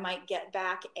reasons, I might get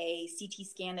back a CT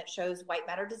scan that shows white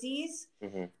matter disease.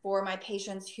 Mm-hmm. For my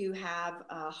patients who have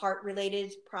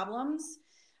heart-related problems.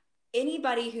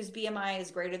 Anybody whose BMI is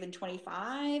greater than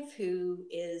 25, who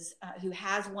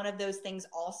has one of those things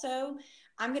also,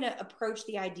 I'm going to approach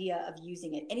the idea of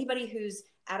using it. Anybody whose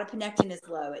adiponectin is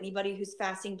low, anybody whose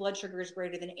fasting blood sugar is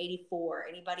greater than 84,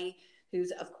 anybody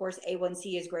whose, of course,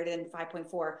 A1C is greater than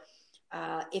 5.4.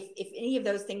 If any of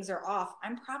those things are off,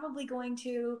 I'm probably going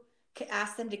to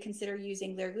ask them to consider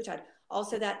using liraglutide.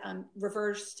 Also, that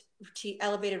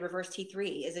elevated reverse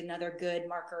T3 is another good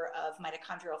marker of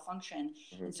mitochondrial function.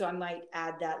 Mm-hmm. And so I might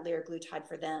add that liraglutide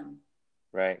for them.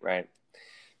 Right.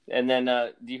 And then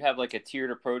do you have like a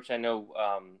tiered approach? I know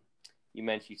you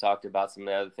mentioned, you talked about some of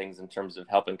the other things in terms of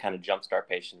helping kind of jumpstart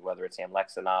patients, whether it's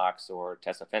amlexinox or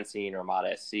tesofensine or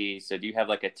MOD-SC. So do you have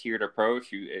like a tiered approach?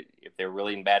 If they're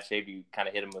really in bad shape, you kind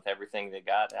of hit them with everything they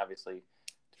got? Obviously,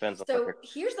 depends on. So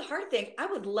here's the hard thing. I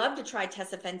would love to try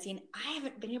tesofensine. I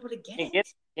haven't been able to get it.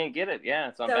 Can't get it. Yeah,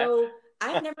 it's on so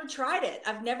back. I've never tried it.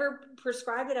 I've never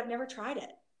prescribed it. I've never tried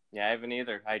it. Yeah, I haven't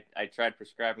either. I tried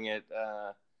prescribing it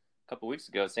a couple weeks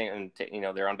ago, saying,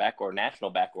 they're on back order, national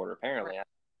back order, apparently. Right.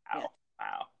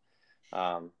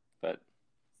 Wow. But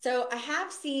so I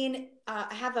have seen,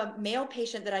 I have a male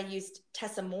patient that I used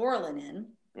tesamorelin in.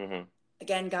 Mm-hmm.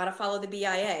 Again, got to follow the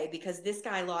BIA, because this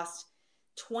guy lost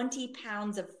 20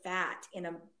 pounds of fat in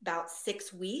about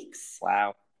 6 weeks.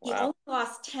 Wow. He only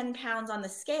lost 10 pounds on the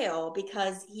scale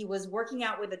because he was working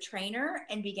out with a trainer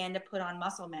and began to put on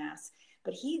muscle mass.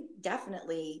 But he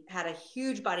definitely had a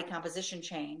huge body composition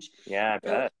change. Yeah, I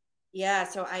bet. Yeah,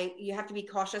 so you have to be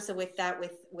cautious with that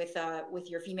with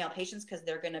your female patients, because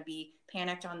they're going to be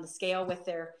panicked on the scale with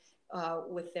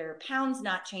their pounds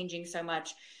not changing so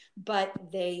much, but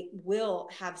they will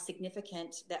have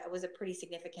that was a pretty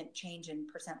significant change in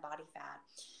percent body fat.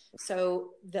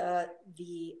 So the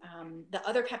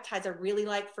other peptides I really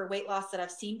like for weight loss that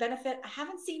I've seen benefit,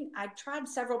 I tried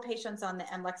several patients on the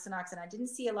amlexinox, and I didn't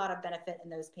see a lot of benefit in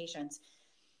those patients.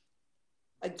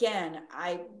 Again,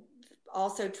 I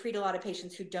also treat a lot of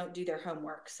patients who don't do their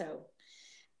homework. So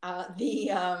the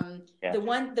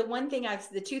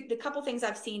couple things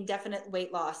I've seen definite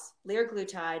weight loss: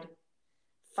 liraglutide,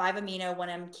 5-amino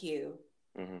 1-MQ,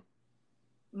 mm-hmm.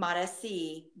 MOD-SC,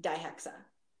 dihexa.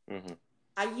 Mm-hmm.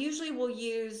 I usually will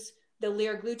use the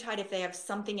liraglutide if they have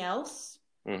something else.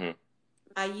 Mm-hmm.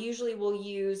 I usually will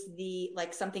use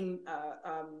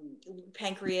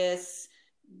pancreas,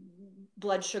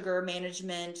 blood sugar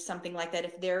management, something like that.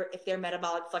 If their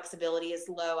metabolic flexibility is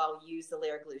low, I'll use the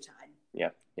liraglutide.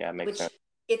 Yeah, makes sense.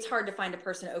 It's hard to find a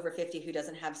person over 50 who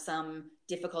doesn't have some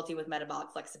difficulty with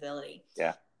metabolic flexibility.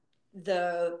 Yeah.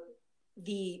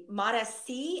 The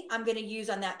MOD-SC I'm going to use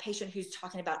on that patient who's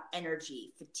talking about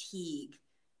energy, fatigue,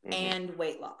 mm-hmm. and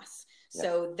weight loss. Yeah.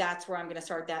 So that's where I'm going to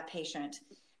start that patient.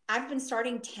 I've been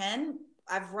starting 10.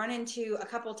 I've run into a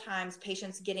couple times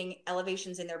patients getting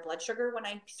elevations in their blood sugar when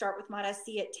I start with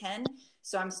MOD-SC at 10.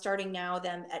 So I'm starting now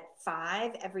them at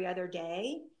 5 every other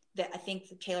day. I think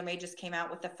TaylorMade just came out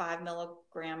with the 5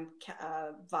 milligram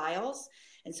vials.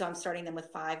 And so I'm starting them with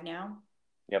 5 now.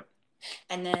 Yep.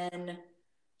 And then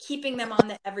keeping them on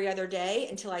the every other day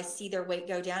until I see their weight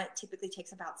go down. It typically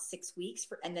takes about 6 weeks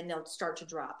and then they'll start to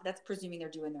drop. That's presuming they're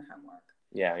doing their homework.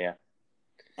 Yeah.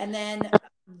 And then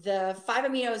the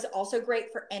 5-amino is also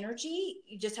great for energy.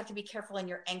 You just have to be careful in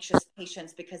your anxious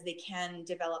patients, because they can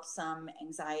develop some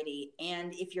anxiety.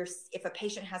 And if a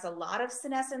patient has a lot of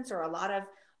senescence or a lot of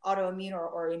autoimmune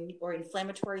or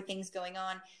inflammatory things going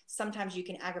on, sometimes you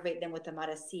can aggravate them with the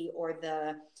MOD-SC or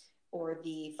the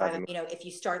 5-amino if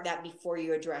you start that before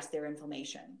you address their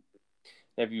inflammation.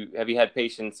 Have you had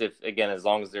patients, if again, as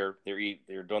long as they're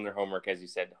doing their homework, as you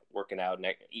said, working out and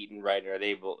eating right, are they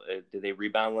able? Do they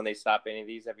rebound when they stop any of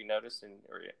these? Have you noticed,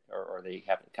 or they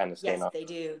have kind of staying off?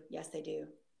 Yes, they do.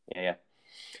 Yeah.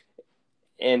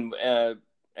 And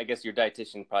I guess your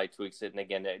dietitian probably tweaks it. And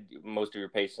again, most of your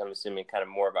patients, I'm assuming, kind of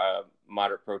more of a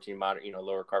moderate protein,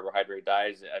 lower carbohydrate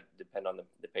diets. Depend on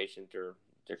the patient, or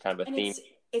they're kind of a theme.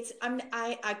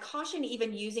 I caution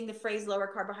even using the phrase lower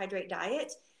carbohydrate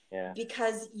diet. Yeah.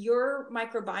 Because your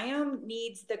microbiome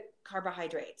needs the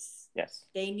carbohydrates. Yes.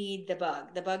 They need the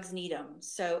bug. The bugs need them.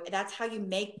 So that's how you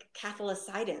make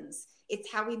cathelicidins.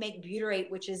 It's how we make butyrate,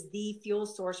 which is the fuel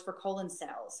source for colon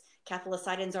cells.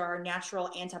 Cathelicidins are our natural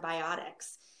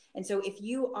antibiotics. And so if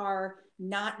you are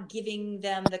not giving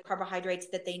them the carbohydrates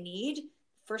that they need,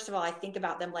 first of all, I think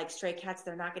about them like stray cats.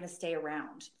 They're not going to stay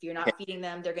around. If you're not feeding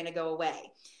them, they're going to go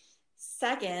away.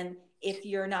 Second, if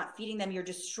you're not feeding them, you're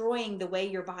destroying the way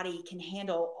your body can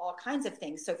handle all kinds of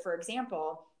things. So for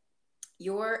example,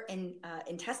 your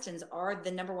intestines are the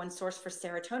number one source for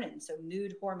serotonin, so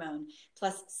mood hormone,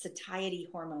 plus satiety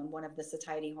hormone, one of the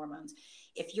satiety hormones.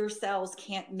 If your cells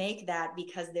can't make that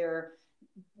because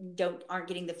aren't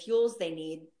getting the fuels they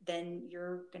need, then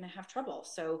you're going to have trouble.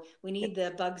 So we need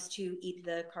the bugs to eat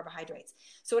the carbohydrates.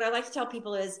 So what I like to tell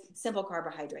people is simple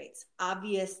carbohydrates,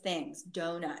 obvious things: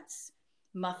 donuts,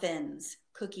 muffins,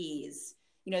 cookies,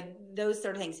 those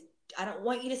sort of things. I don't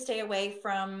want you to stay away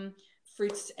from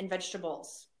fruits and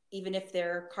vegetables, even if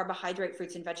they're carbohydrate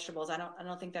fruits and vegetables. I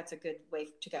don't think that's a good way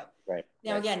to go. Right.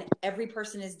 Now, again, every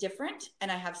person is different.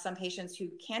 And I have some patients who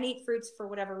can't eat fruits for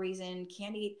whatever reason,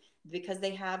 can't eat because I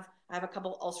have a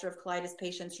couple ulcerative colitis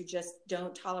patients who just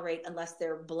don't tolerate unless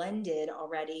they're blended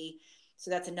already. So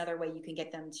that's another way you can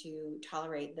get them to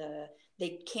tolerate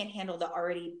they can't handle the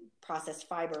already processed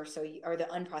fiber, or the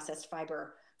unprocessed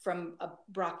fiber from a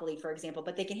broccoli, for example,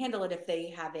 but they can handle it if they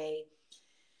have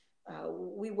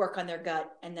we work on their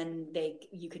gut, and then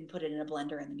you can put it in a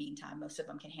blender in the meantime. Most of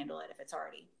them can handle it if it's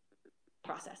already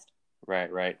processed.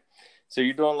 Right. So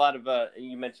you're doing a lot of,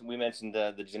 we mentioned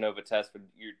the Genova test, but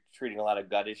you're treating a lot of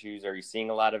gut issues. Are you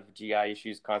seeing a lot of GI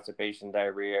issues, constipation,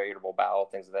 diarrhea, irritable bowel,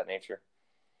 things of that nature?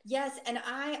 Yes. And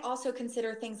I also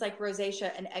consider things like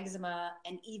rosacea and eczema,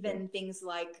 and even things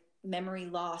like memory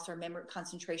loss or memory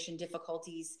concentration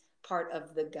difficulties part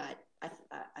of the gut. I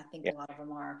think a lot of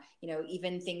them are,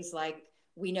 even things like,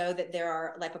 we know that there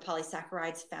are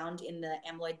lipopolysaccharides found in the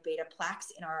amyloid beta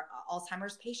plaques in our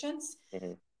Alzheimer's patients.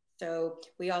 Mm-hmm. So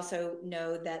we also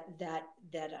know that the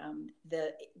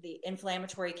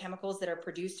inflammatory chemicals that are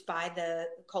produced by the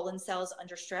colon cells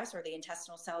under stress, or the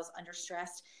intestinal cells under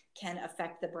stress, can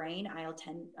affect the brain.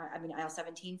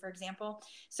 IL-17, for example.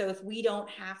 So if we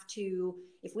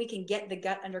can get the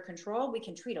gut under control, we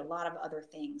can treat a lot of other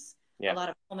things. Yeah. A lot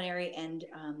of pulmonary and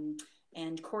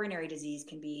coronary disease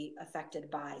can be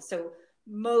affected by. So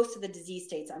most of the disease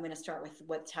states, I'm going to start with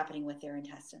what's happening with their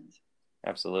intestines.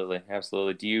 Absolutely.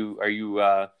 Are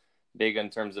you big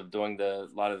in terms of doing a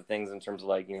lot of the things in terms of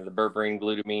the berberine,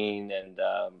 glutamine, and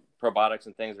probiotics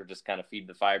and things, or just kind of feed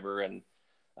the fiber and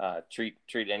treat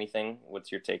anything?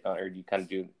 What's your take on it? Or do you kind of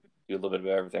do a little bit of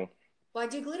everything? Well, I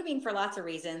do glutamine for lots of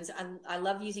reasons. I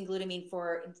love using glutamine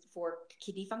for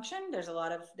kidney function. There's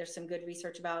some good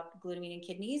research about glutamine in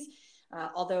kidneys.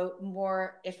 Although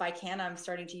more, if I can, I'm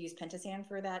starting to use pentosan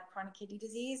for that chronic kidney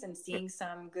disease, and seeing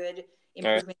some good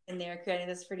improvement in their creatinine.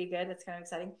 That's pretty good. That's kind of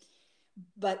exciting.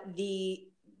 But the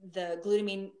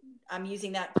glutamine, I'm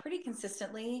using that pretty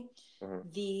consistently. Mm-hmm.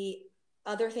 The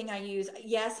other thing I use,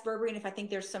 yes, berberine, if I think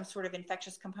there's some sort of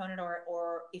infectious component,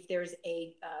 or if there's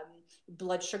a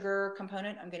blood sugar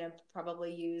component, I'm going to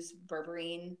probably use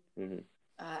berberine, mm-hmm.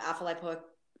 Alpha lipoic,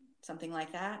 something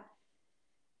like that.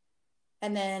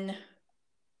 And then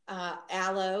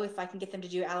aloe, if I can get them to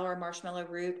do aloe or marshmallow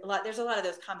root. There's a lot of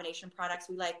those combination products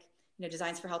we like.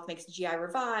 Designs for Health makes GI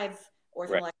Revive,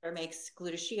 Orthomolecular makes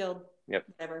GlutaShield. Yep.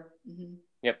 Whatever. Mm-hmm.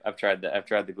 Yep. I've tried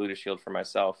the GlutaShield for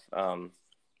myself.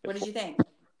 What did you think?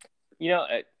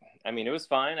 It was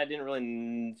fine. I didn't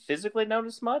really physically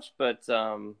notice much, but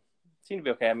it seemed to be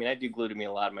okay. I do glutamine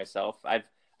a lot myself.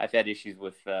 I've had issues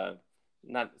with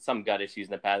not some gut issues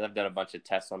in the past. I've done a bunch of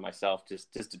tests on myself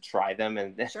just to try them,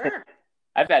 and sure.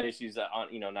 I've had issues on,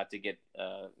 not to get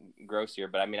gross here,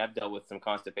 but I've dealt with some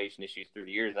constipation issues through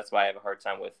the years. That's why I have a hard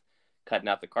time with cutting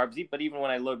out the carbs. But even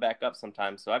when I load back up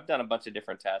sometimes, so I've done a bunch of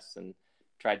different tests and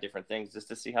tried different things just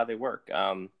to see how they work.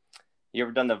 You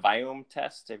ever done the Viome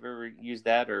test? Have you ever used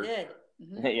that? Or did.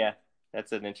 Mm-hmm. Yeah,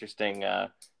 that's an interesting. It's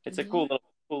mm-hmm. a cool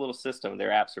little system.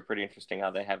 Their apps are pretty interesting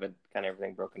how they have it kind of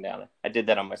everything broken down. I did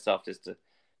that on myself just to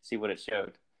see what it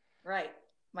showed. Right.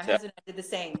 My husband and I did the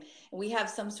same. We have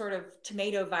some sort of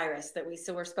tomato virus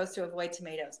so we're supposed to avoid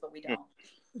tomatoes, but we don't.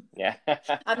 Yeah.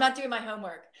 I'm not doing my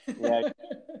homework. Yeah.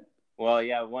 Well,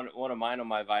 yeah. One of mine on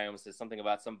my Viome says something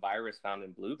about some virus found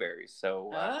in blueberries. So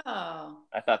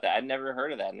I thought that I'd never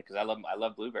heard of that, because I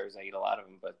love blueberries. I eat a lot of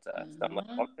them, but so I'm like,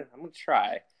 I'm going to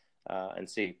try and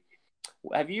see.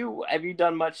 Have you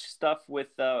done much stuff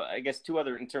with, I guess, two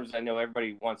other, in terms of, I know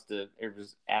everybody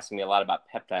was asking me a lot about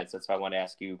peptides. That's why I want to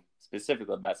ask you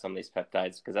specifically about some of these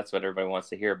peptides, because that's what everybody wants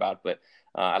to hear about. But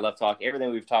I love talking.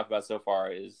 Everything we've talked about so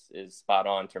far is spot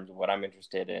on in terms of what I'm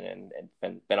interested in,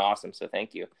 and been awesome. So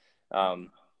thank you. What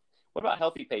about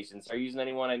healthy patients? Are you using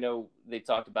anyone? I know they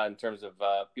talked about in terms of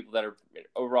people that are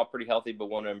overall pretty healthy but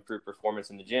want to improve performance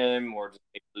in the gym, or just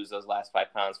maybe lose those last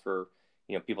 5 pounds for,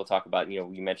 people talk about,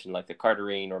 you mentioned like the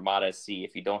Cardarine or Mata C.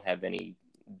 If you don't have any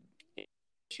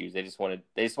issues, they just want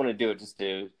to do it just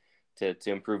to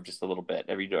improve just a little bit.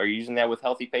 Are you using that with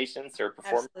healthy patients or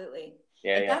performance? Absolutely.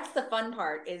 Yeah, and that's the fun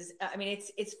part is,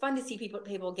 it's fun to see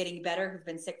people getting better who've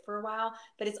been sick for a while,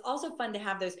 but it's also fun to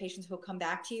have those patients who'll come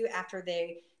back to you after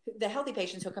the healthy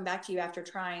patients who'll come back to you after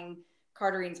trying.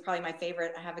 Cardarine is probably my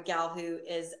favorite. I have a gal who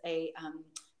is a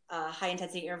high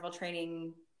intensity interval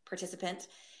training participant.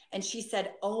 And she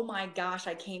said, "Oh my gosh,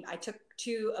 I took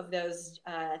 2 of those,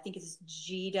 I think it's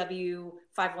GW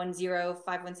 510,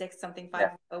 516, something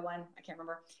 501. I can't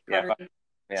remember. Yeah.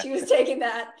 She was taking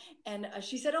that. And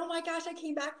she said, "Oh my gosh, I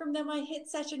came back from them. I hit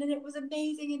session and it was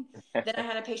amazing." And then I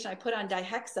had a patient I put on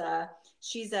Dihexa.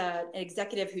 She's an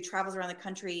executive who travels around the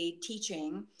country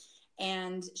teaching.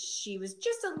 and she was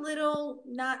just a little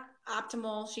not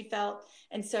optimal, she felt.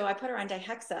 And so I put her on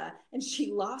dihexa, and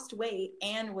she lost weight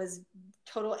and was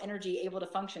total energy, able to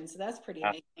function. So that's pretty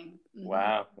amazing.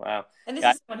 Wow. Wow. And this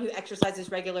is someone who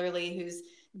exercises regularly, who's,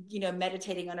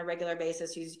 meditating on a regular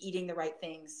basis, who's eating the right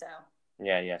things. So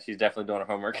yeah, she's definitely doing her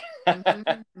homework.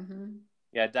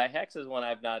 Yeah, dihexa is one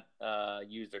I've not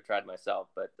used or tried myself,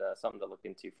 but something to look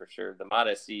into for sure. The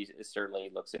Mata C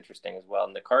certainly looks interesting as well.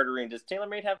 And the Cardarine, does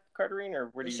TaylorMade have Cardarine,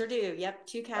 or where do you? Sure do. Yep,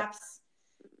 2 caps,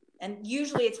 and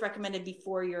usually it's recommended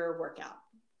before your workout.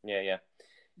 Yeah,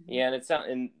 and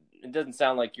it doesn't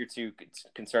sound like you're too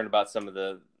concerned about some of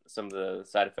the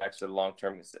side effects or the long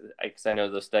term. Because I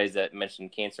know those studies that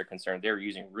mentioned cancer concern, they were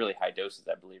using really high doses,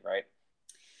 I believe, right?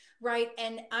 Right.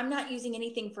 And I'm not using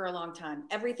anything for a long time.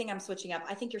 Everything I'm switching up.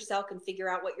 I think your cell can figure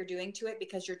out what you're doing to it,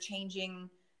 because you're changing,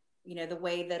 the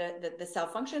way that the cell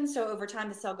functions. So over time,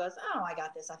 the cell goes, oh, I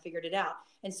got this. I figured it out.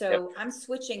 And so I'm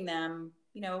switching them,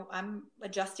 I'm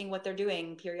adjusting what they're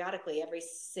doing periodically every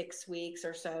 6 weeks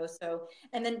or so.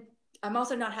 And then I'm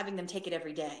also not having them take it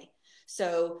every day.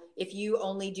 So if you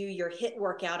only do your HIIT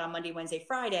workout on Monday, Wednesday,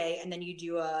 Friday, and then you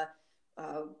do a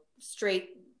straight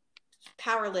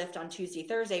power lift on Tuesday,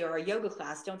 Thursday, or a yoga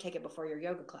class, don't take it before your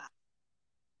yoga class.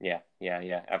 Yeah,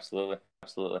 absolutely.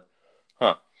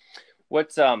 Huh.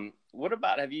 What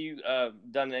about, have you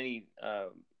done any,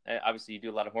 obviously you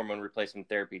do a lot of hormone replacement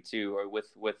therapy too, or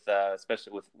with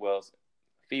especially with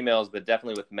females, but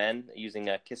definitely with men, using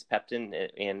Kisspeptin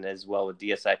and as well with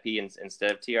DSIP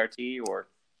instead of TRT, or?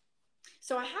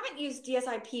 So I haven't used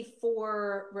DSIP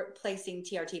for replacing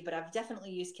TRT, but I've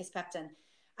definitely used Kisspeptin.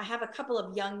 I have a couple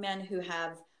of young men who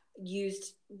have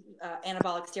used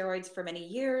anabolic steroids for many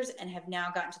years and have now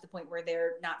gotten to the point where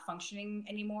they're not functioning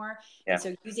anymore. Yeah. And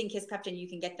so using Kisspeptin, you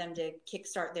can get them to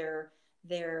kickstart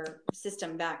their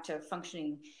system back to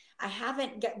functioning. I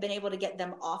haven't been able to get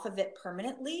them off of it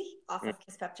permanently, off of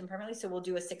Kisspeptin permanently. So we'll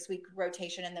do a 6-week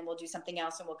rotation, and then we'll do something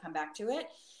else, and we'll come back to it.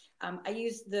 I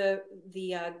use the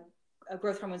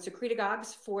growth hormone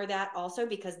secretagogues for that also,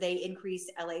 because they increase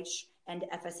LH and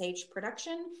FSH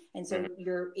production. And so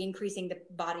you're increasing the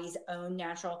body's own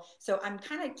natural. So I'm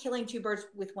kind of killing 2 birds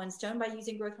with 1 stone by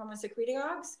using growth hormone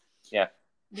secretagogues. Yeah.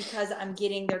 Because I'm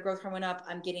getting their growth hormone up,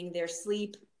 I'm getting their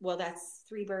sleep. Well, that's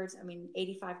 3 birds.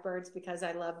 85 birds, because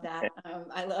I love that.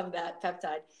 I love that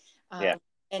peptide.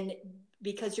 And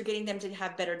because you're getting them to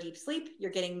have better deep sleep,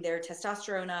 you're getting their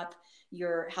testosterone up,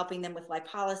 you're helping them with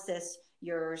lipolysis,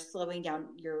 you're slowing down,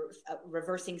 you're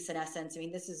reversing senescence.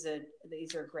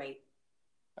 These are great.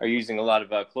 Are you using a lot of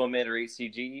Clomid or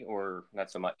HCG, or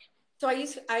not so much? So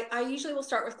I usually will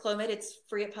start with Clomid. It's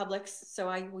free at Publix. So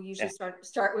I will usually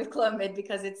start with Clomid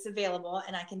because it's available,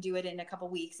 and I can do it in a couple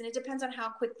weeks. And it depends on how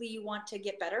quickly you want to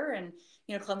get better. And,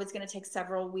 Clomid's going to take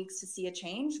several weeks to see a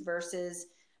change versus,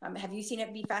 have you seen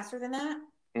it be faster than that?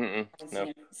 No.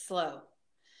 Slow.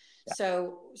 Yeah.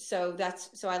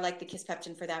 So I like the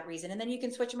Kisspeptin for that reason. And then you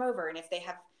can switch them over. And if they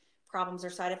have problems or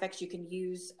side effects, you can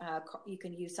use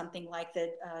something like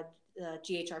the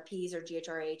GHRPs or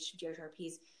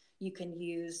GHRPs. You can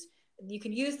use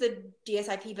the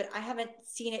DSIP, but I haven't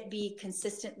seen it be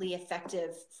consistently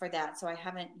effective for that. So I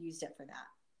haven't used it for that,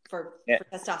 for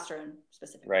testosterone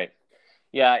specifically. Right.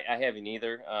 Yeah, I haven't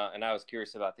either. And I was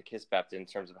curious about the Kisspeptin in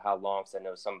terms of how long, because I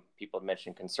know some people have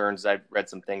mentioned concerns. I've read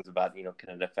some things about, can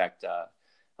it affect, I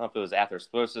don't know if it was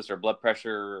atherosclerosis or blood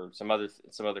pressure or some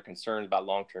other concerns about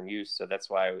long-term use. So that's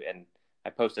why, and I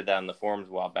posted that on the forums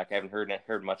a while back. I haven't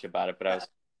heard much about it, but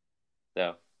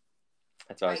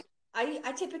that's always.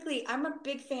 I'm a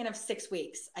big fan of 6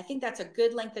 weeks. I think that's a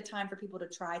good length of time for people to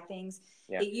try things.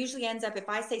 Yeah. It usually ends up, if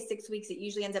I say 6 weeks, it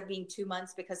usually ends up being 2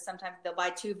 months, because sometimes they'll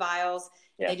buy 2 vials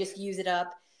and they just use it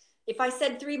up. If I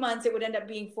said 3 months, it would end up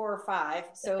being 4 or 5.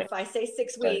 So if I say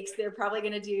 6 weeks, they're probably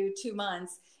going to do 2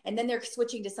 months, and then they're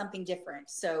switching to something different.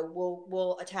 So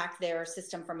we'll attack their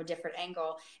system from a different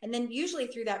angle. And then usually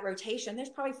through that rotation, there's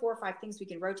probably 4 or 5 things we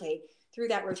can rotate. Through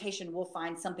that rotation, we'll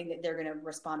find something that they're going to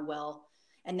respond well.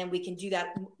 And then we can do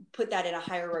that, put that in a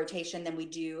higher rotation than we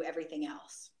do everything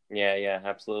else. Yeah,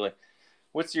 absolutely.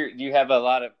 Do you have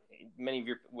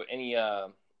any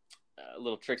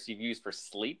little tricks you've used for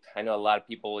sleep? I know a lot of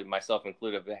people, myself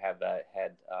included, have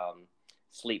had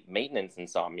sleep maintenance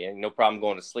insomnia. No problem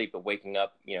going to sleep, but waking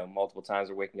up, multiple times,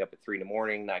 or waking up at 3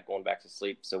 a.m, not going back to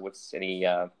sleep. So what's any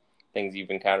things you've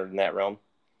encountered in that realm?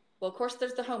 Well, of course,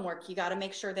 there's the homework. You got to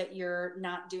make sure that you're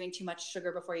not doing too much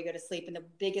sugar before you go to sleep. And the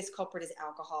biggest culprit is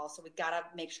alcohol. So we've got to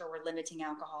make sure we're limiting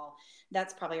alcohol.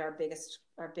 That's probably our biggest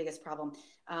problem.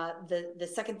 The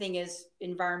second thing is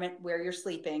environment where you're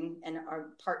sleeping, and our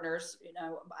partners.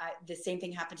 The same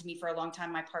thing happened to me for a long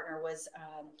time. My partner was,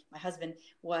 my husband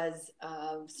was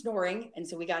snoring. And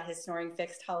so we got his snoring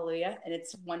fixed. Hallelujah. And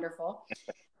it's wonderful.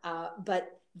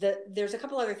 But there's a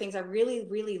couple other things. I really,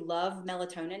 really love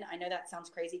melatonin. I know that sounds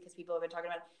crazy because people have been talking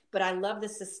about it, but I love the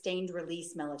sustained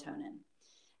release melatonin.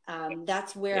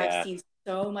 That's where I've seen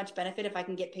so much benefit. If I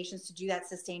can get patients to do that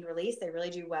sustained release, they really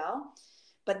do well.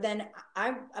 But then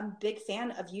I'm a big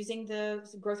fan of using the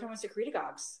growth hormone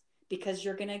secretagogues, because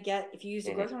you're going to get, if you use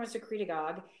the growth hormone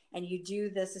secretagogue and you do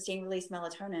the sustained release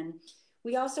melatonin.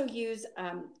 We also use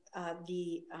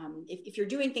if you're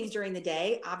doing things during the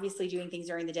day, obviously doing things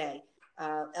during the day,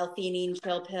 L-theanine,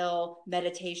 chill pill,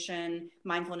 meditation,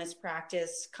 mindfulness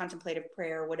practice, contemplative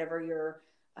prayer, whatever your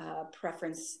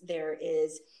preference there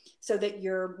is, so that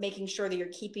you're making sure that you're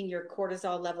keeping your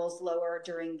cortisol levels lower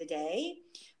during the day.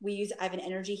 I have an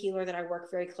energy healer that I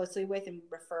work very closely with and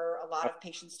refer a lot of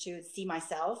patients to see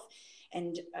myself.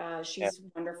 And she's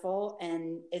wonderful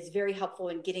and is very helpful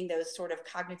in getting those sort of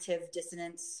cognitive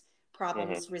dissonance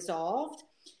problems resolved.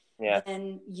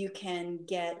 Then you can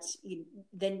getting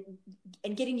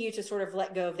you to sort of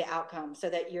let go of the outcome, so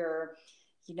that you're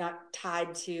not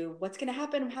tied to what's going to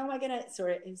happen. How am I going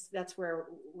to that's where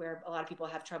a lot of people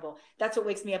have trouble. That's what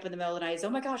wakes me up in the middle of the night is, oh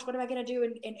my gosh, what am I going to do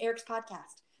in Eric's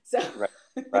podcast? So,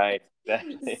 right.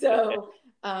 So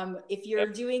if you're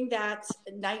doing that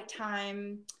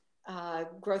nighttime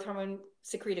growth hormone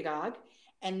secretagogue,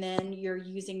 and then you're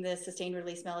using the sustained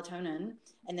release melatonin,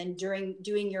 and then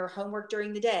doing your homework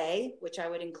during the day, which I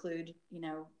would include,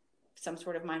 some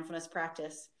sort of mindfulness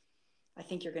practice, I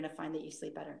think you're going to find that you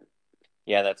sleep better.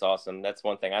 Yeah, that's awesome. That's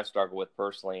one thing I've struggled with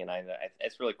personally, and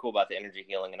it's really cool about the energy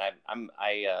healing. And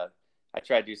I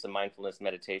try to do some mindfulness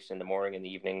meditation in the morning and the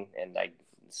evening, and I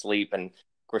sleep. And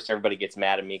of course, everybody gets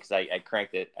mad at me because I crank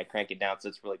it down so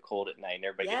it's really cold at night, and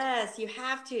everybody you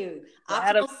have to.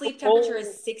 Optimal sleep temperature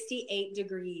is 68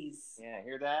 degrees. Yeah,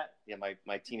 hear that? Yeah,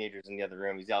 my teenager's in the other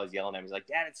room. He's always yelling at me. He's like,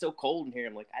 "Dad, it's so cold in here."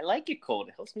 I'm like, "I like it cold.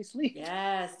 It helps me sleep."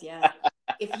 Yes.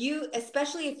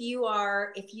 Especially if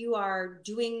you are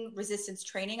doing resistance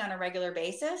training on a regular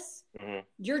basis,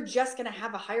 you're just going to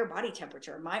have a higher body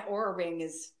temperature. My Aura Ring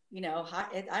is,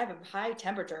 high. I have a high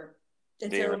temperature.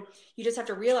 And so you just have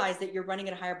to realize that you're running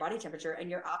at a higher body temperature, and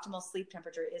your optimal sleep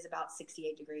temperature is about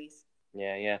 68 degrees.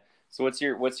 Yeah. So what's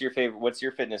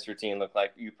your fitness routine look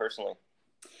like, you personally?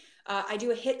 I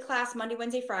do a HIIT class Monday,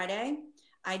 Wednesday, Friday.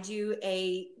 I do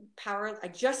I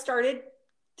just started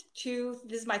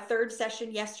this is my third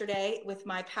session yesterday with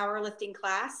my powerlifting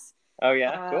class. Oh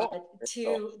yeah, cool.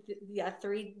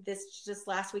 Three just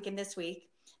last week and this week.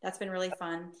 That's been really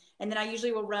fun. And then I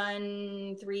usually will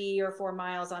run 3 or 4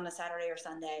 miles on a Saturday or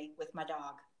Sunday with my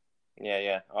dog.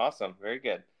 Yeah. Awesome. Very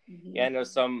good. Yeah, I know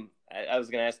I was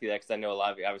going to ask you that because I know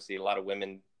obviously a lot of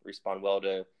women respond well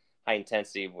to high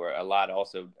intensity, where a lot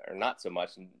also are not so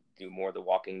much and do more of the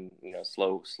walking,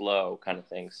 slow kind of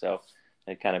thing. So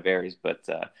it kind of varies. But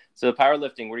so the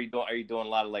powerlifting, what are you doing? Are you doing a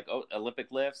lot of Olympic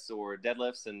lifts or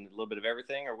deadlifts and a little bit of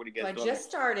everything, or what do you guys doing? I just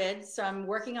started, so I'm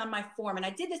working on my form, and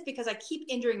I did this because I keep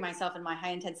injuring myself in my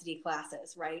high intensity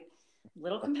classes, right? A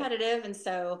little competitive, and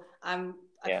so I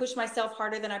push myself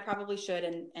harder than I probably should,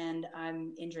 and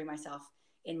I'm injuring myself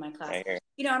in my class.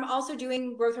 I'm also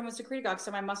doing growth hormone secretagogue, so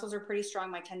my muscles are pretty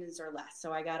strong, my tendons are less.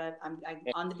 So I'm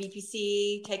on the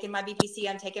BPC, taking my BPC,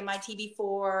 I'm taking my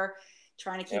TB4.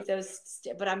 Trying to keep those,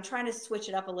 but I'm trying to switch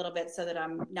it up a little bit so that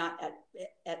I'm not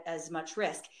at as much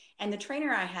risk. And the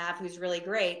trainer I have, who's really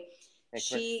great,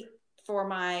 the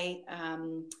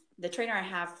trainer I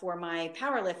have for my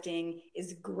powerlifting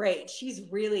is great. She's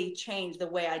really changed the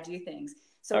way I do things.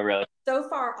 So, So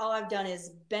far, all I've done is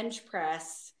bench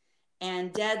press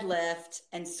and deadlift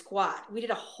and squat. We did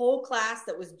a whole class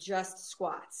that was just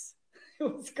squats. It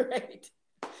was great.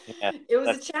 Yeah, it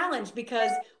was a challenge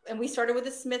and we started with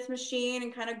a Smith machine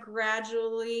and kind of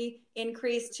gradually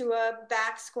increased to a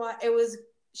back squat.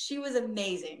 She was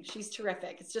amazing. She's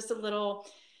terrific. It's just a little,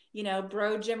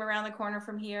 bro gym around the corner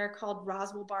from here called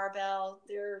Roswell Barbell.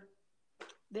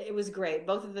 It was great.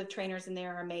 Both of the trainers in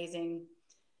there are amazing.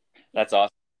 That's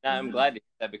awesome. I'm glad to hear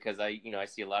that, because I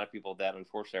see a lot of people that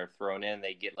unfortunately are thrown in.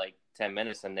 They get 10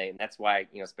 minutes, and that's why,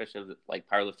 especially with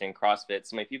CrossFit and CrossFit,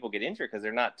 so many people get injured because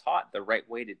they're not taught the right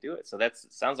way to do it. So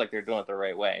sounds like they're doing it the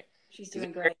right way. She's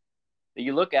doing great.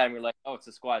 You look at them, you're like, oh, it's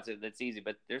a squat. That's easy,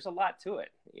 but there's a lot to it.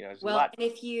 There's a lot.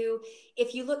 And if you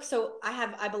look, so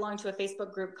I belong to a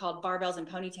Facebook group called Barbells and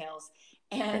Ponytails,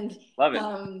 And love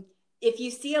it. If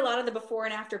you see a lot of the before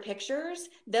and after pictures,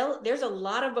 there's a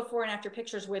lot of before and after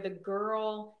pictures where the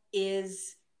girl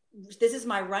is, this is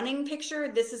my running picture,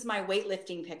 this is my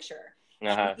weightlifting picture.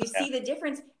 And you see the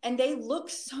difference, and they look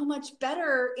so much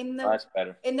better in the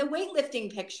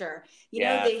weightlifting picture. You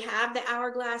know, they have the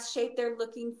hourglass shape they're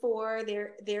looking for.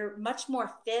 They're much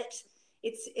more fit.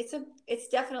 It's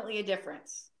definitely a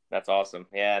difference. That's awesome.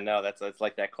 Yeah, no, that's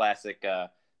like that classic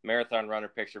marathon runner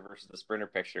picture versus the sprinter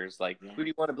pictures. Like, who do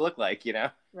you want to look like, you know?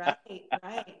 Right,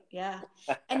 yeah.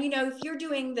 And, you know, if you're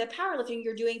doing the powerlifting,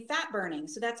 you're doing fat burning.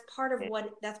 So that's part of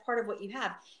what you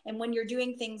have. And when you're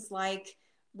doing things like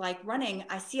running,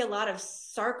 I see a lot of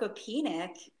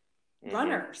sarcopenic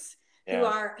runners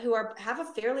who have a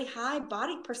fairly high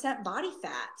body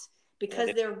fat because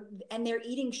they're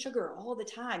eating sugar all the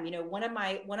time. You know, one of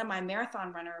my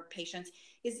marathon runner patients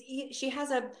she has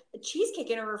a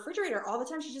cheesecake in her refrigerator all the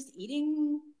time. She's just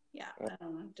eating. Yeah, I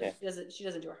don't know. She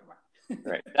doesn't do her homework.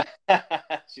 Right.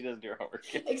 She doesn't do her homework.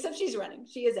 Except she's running.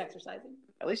 She is exercising.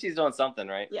 At least she's doing something,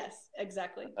 right? Yes,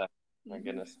 exactly. My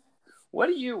goodness. What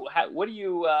do you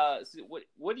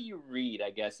read,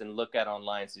 I guess, and look at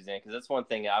online, Suzanne? Because that's one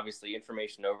thing, obviously,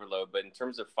 information overload. But in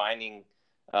terms of finding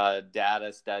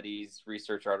data, studies,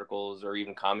 research articles, or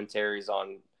even commentaries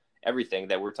on everything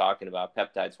that we're talking about,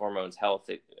 peptides, hormones, health,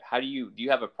 do you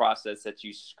have a process that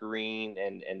you screen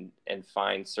and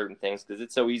find certain things? Because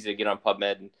it's so easy to get on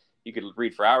PubMed and you could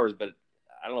read for hours, but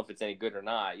I don't know if it's any good or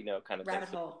not, you know, kind of rabbit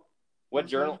hole. What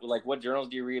journals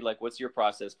do you read? Like, what's your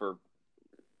process for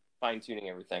fine-tuning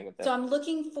everything with that? So I'm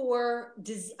looking for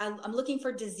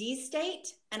disease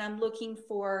state, and I'm looking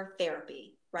for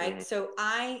therapy, right? So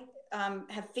I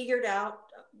have figured out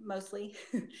mostly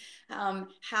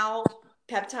how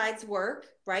peptides work,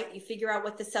 right? You figure out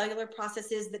what the cellular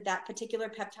process is that particular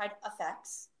peptide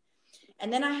affects.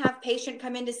 And then I have a patient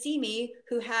come in to see me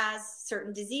who has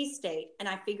certain disease state, and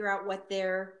I figure out what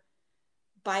their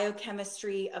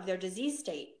biochemistry of their disease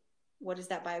state. What is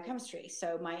that biochemistry?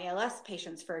 So my ALS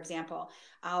patients, for example,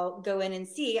 I'll go in and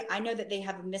see, I know that they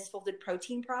have a misfolded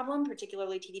protein problem,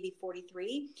 particularly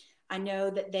TDP43. I know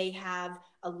that they have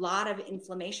a lot of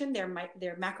inflammation. Their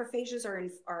macrophages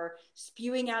are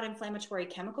spewing out inflammatory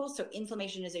chemicals. So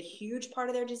inflammation is a huge part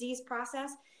of their disease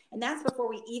process. And that's before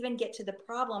we even get to the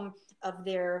problem of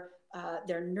their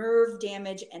nerve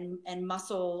damage and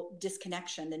muscle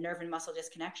disconnection, the nerve and muscle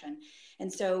disconnection.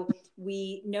 And so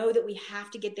we know that we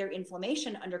have to get their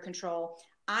inflammation under control.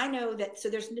 I know that, so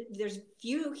there's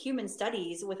few human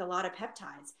studies with a lot of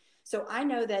peptides. So I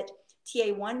know that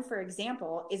TA1, for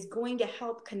example, is going to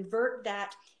help convert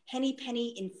that henny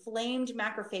penny inflamed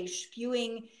macrophage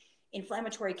spewing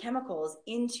inflammatory chemicals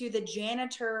into the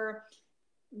janitor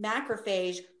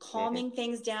macrophage, calming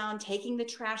things down, taking the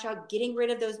trash out, getting rid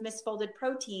of those misfolded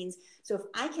proteins. So if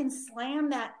I can slam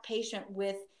that patient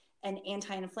with an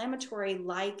anti-inflammatory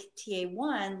like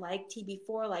TA1, like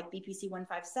TB4, like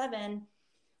BPC157,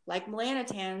 like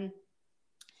melanotan,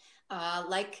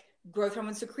 like growth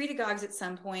hormone secretagogues at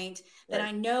some point, then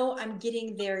I know I'm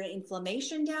getting their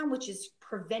inflammation down, which is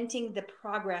preventing the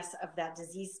progress of that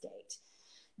disease state.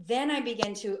 Then I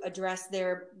begin to address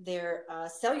their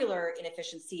cellular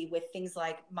inefficiency with things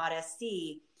like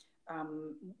MOD-SC,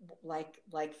 like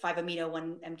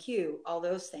 5-amino-1-MQ, all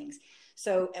those things.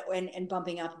 So and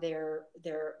bumping up their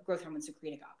growth hormone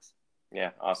secretagogues.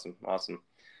 Yeah, awesome.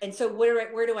 And so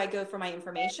where do I go for my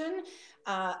information?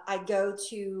 I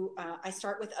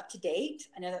start with UpToDate.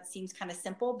 I know that seems kind of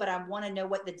simple, but I want to know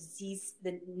what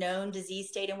the known disease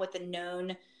state and what the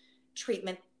known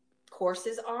treatment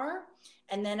courses are.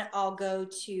 And then I go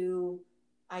to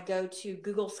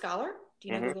Google Scholar. Do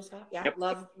you know Google Scholar? Yeah. Yep.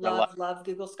 Love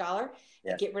Google Scholar.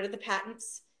 Yeah. Get rid of the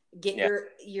patents, get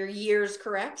your years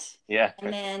correct. Yeah.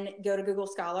 And then go to Google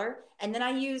Scholar. And then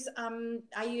I use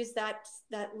that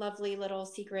lovely little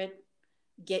secret,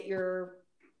 get your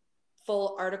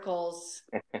full articles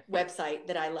website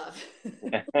that I love.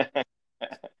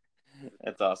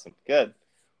 That's awesome. Good.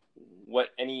 What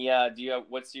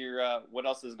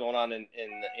else is going on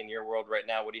in your world right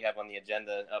now? What do you have on the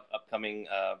agenda? Upcoming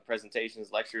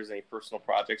presentations, lectures, any personal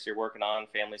projects you're working on,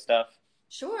 family stuff?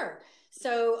 Sure.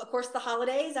 So of course the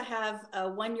holidays, I have a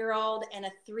 1-year-old and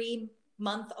a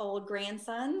 3-month-old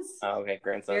grandsons. Oh, okay.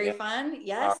 Grandsons. Very fun.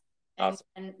 Yes. Awesome.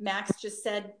 And Max just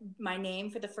said my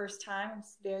name for the first time. I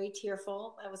was very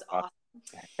tearful. That was awesome.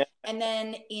 And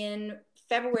then in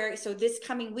February, so this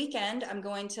coming weekend, I'm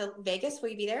going to Vegas. Will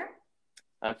you be there?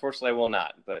 Unfortunately, I will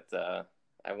not, but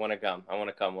I want to come. I want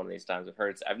to come one of these times.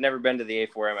 I've never been to the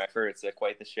A4M. I've heard it's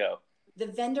quite the show. The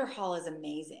vendor hall is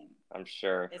amazing. I'm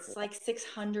sure. It's like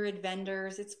 600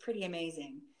 vendors. It's pretty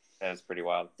amazing. That is pretty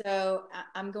wild. So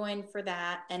I'm going for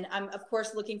that. And I'm, of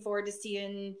course, looking forward to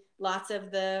seeing lots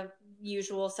of the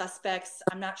usual suspects.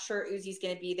 I'm not sure Uzi's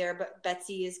going to be there, but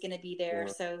Betsy is going to be there.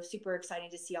 So super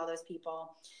exciting to see all those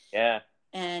people. Yeah.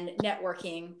 And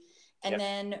networking. And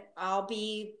then I'll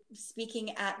be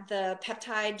speaking at the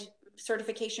peptide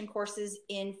certification courses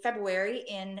in February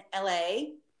in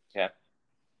LA. Yeah.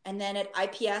 And then at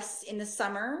IPS in the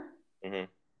summer. Mm-hmm.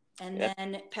 And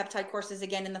then peptide courses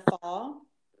again in the fall.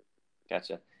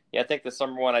 Gotcha. Yeah, I think the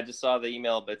summer one, I just saw the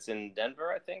email, but it's in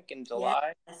Denver, I think, in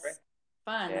July. Yes. Right?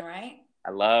 Fun, right?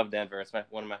 I love Denver. It's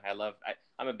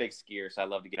I'm a big skier, so I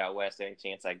love to get out west any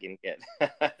chance I can get.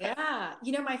 Yeah.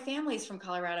 My family's from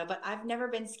Colorado, but I've never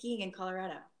been skiing in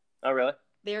Colorado. Oh, really?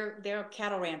 They're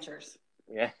cattle ranchers.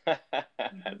 Yeah.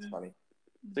 That's funny.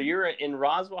 So you're in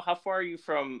Roswell. How far are you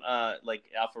from like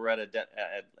Alpharetta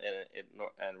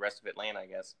and rest of Atlanta, I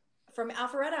guess? From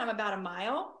Alpharetta, I'm about a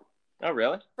mile. Oh,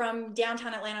 really? From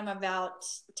downtown Atlanta, I'm about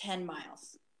 10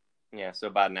 miles. Yeah, so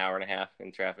about an hour and a half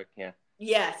in traffic. Yeah.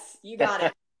 Yes, you got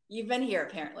it. You've been here,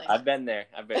 apparently. I've been there.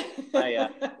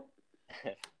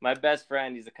 My best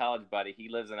friend, he's a college buddy. He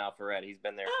lives in Alpharetta. He's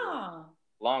been there for a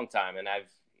long time, and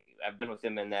I've been with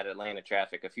him in that Atlanta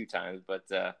traffic a few times. But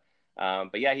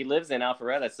yeah, he lives in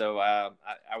Alpharetta, so I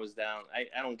was down.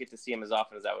 I don't get to see him as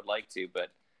often as I would like to, but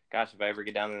gosh, if I ever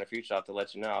get down there in the future, I'll have to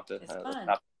let you know. It's fun.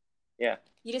 Yeah.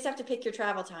 You just have to pick your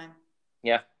travel time.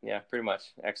 Yeah, pretty much.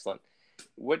 Excellent.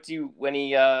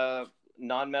 Any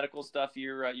non-medical stuff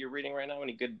you're reading right now?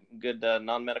 Any good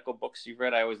non-medical books you've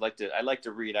read? I like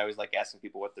to read. I always like asking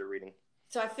people what they're reading.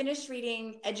 So I finished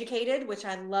reading Educated, which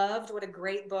I loved. What a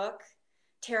great book.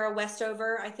 Tara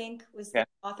Westover, I think, was the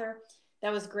author.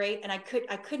 That was great. And I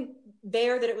couldn't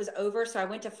bear that it was over. So I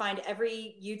went to find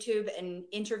every YouTube and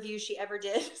interview she ever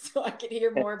did so I could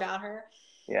hear more about her.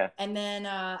 Yeah. And then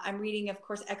I'm reading, of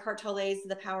course, Eckhart Tolle's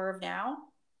The Power of Now.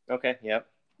 Okay. Yep.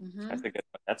 Mm-hmm.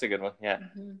 That's a good one. Yeah.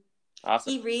 Mm-hmm.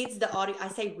 Awesome. He reads the audio. I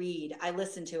say read. I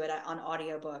listen to it on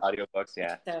audiobook. Audiobooks,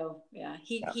 yeah. So yeah,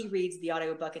 he reads the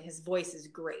audiobook and his voice is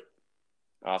great.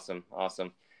 Awesome.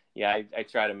 Yeah, I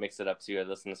try to mix it up too. I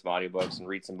listen to some audiobooks and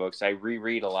read some books. I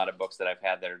reread a lot of books that I've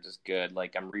had that are just good.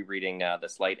 Like I'm rereading The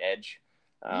Slight Edge.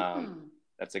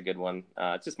 That's a good one.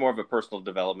 It's just more of a personal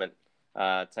development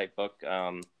type book.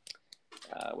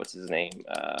 What's his name?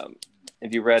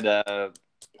 Have you read, I'm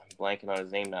blanking on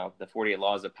his name now, The 48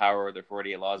 Laws of Power or The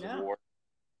 48 Laws of War?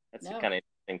 That's kind of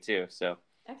interesting too. So,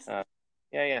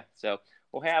 yeah. So,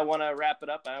 well, hey, I want to wrap it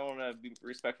up. I want to be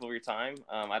respectful of your time.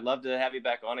 I'd love to have you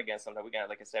back on again sometime.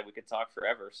 Like I said, we could talk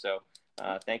forever. So,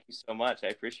 thank you so much. I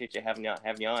appreciate you having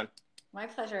you on. My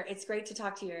pleasure. It's great to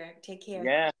talk to you, Eric. Take care.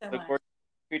 Yeah. Look forward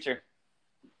to the future.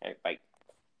 All right, bye.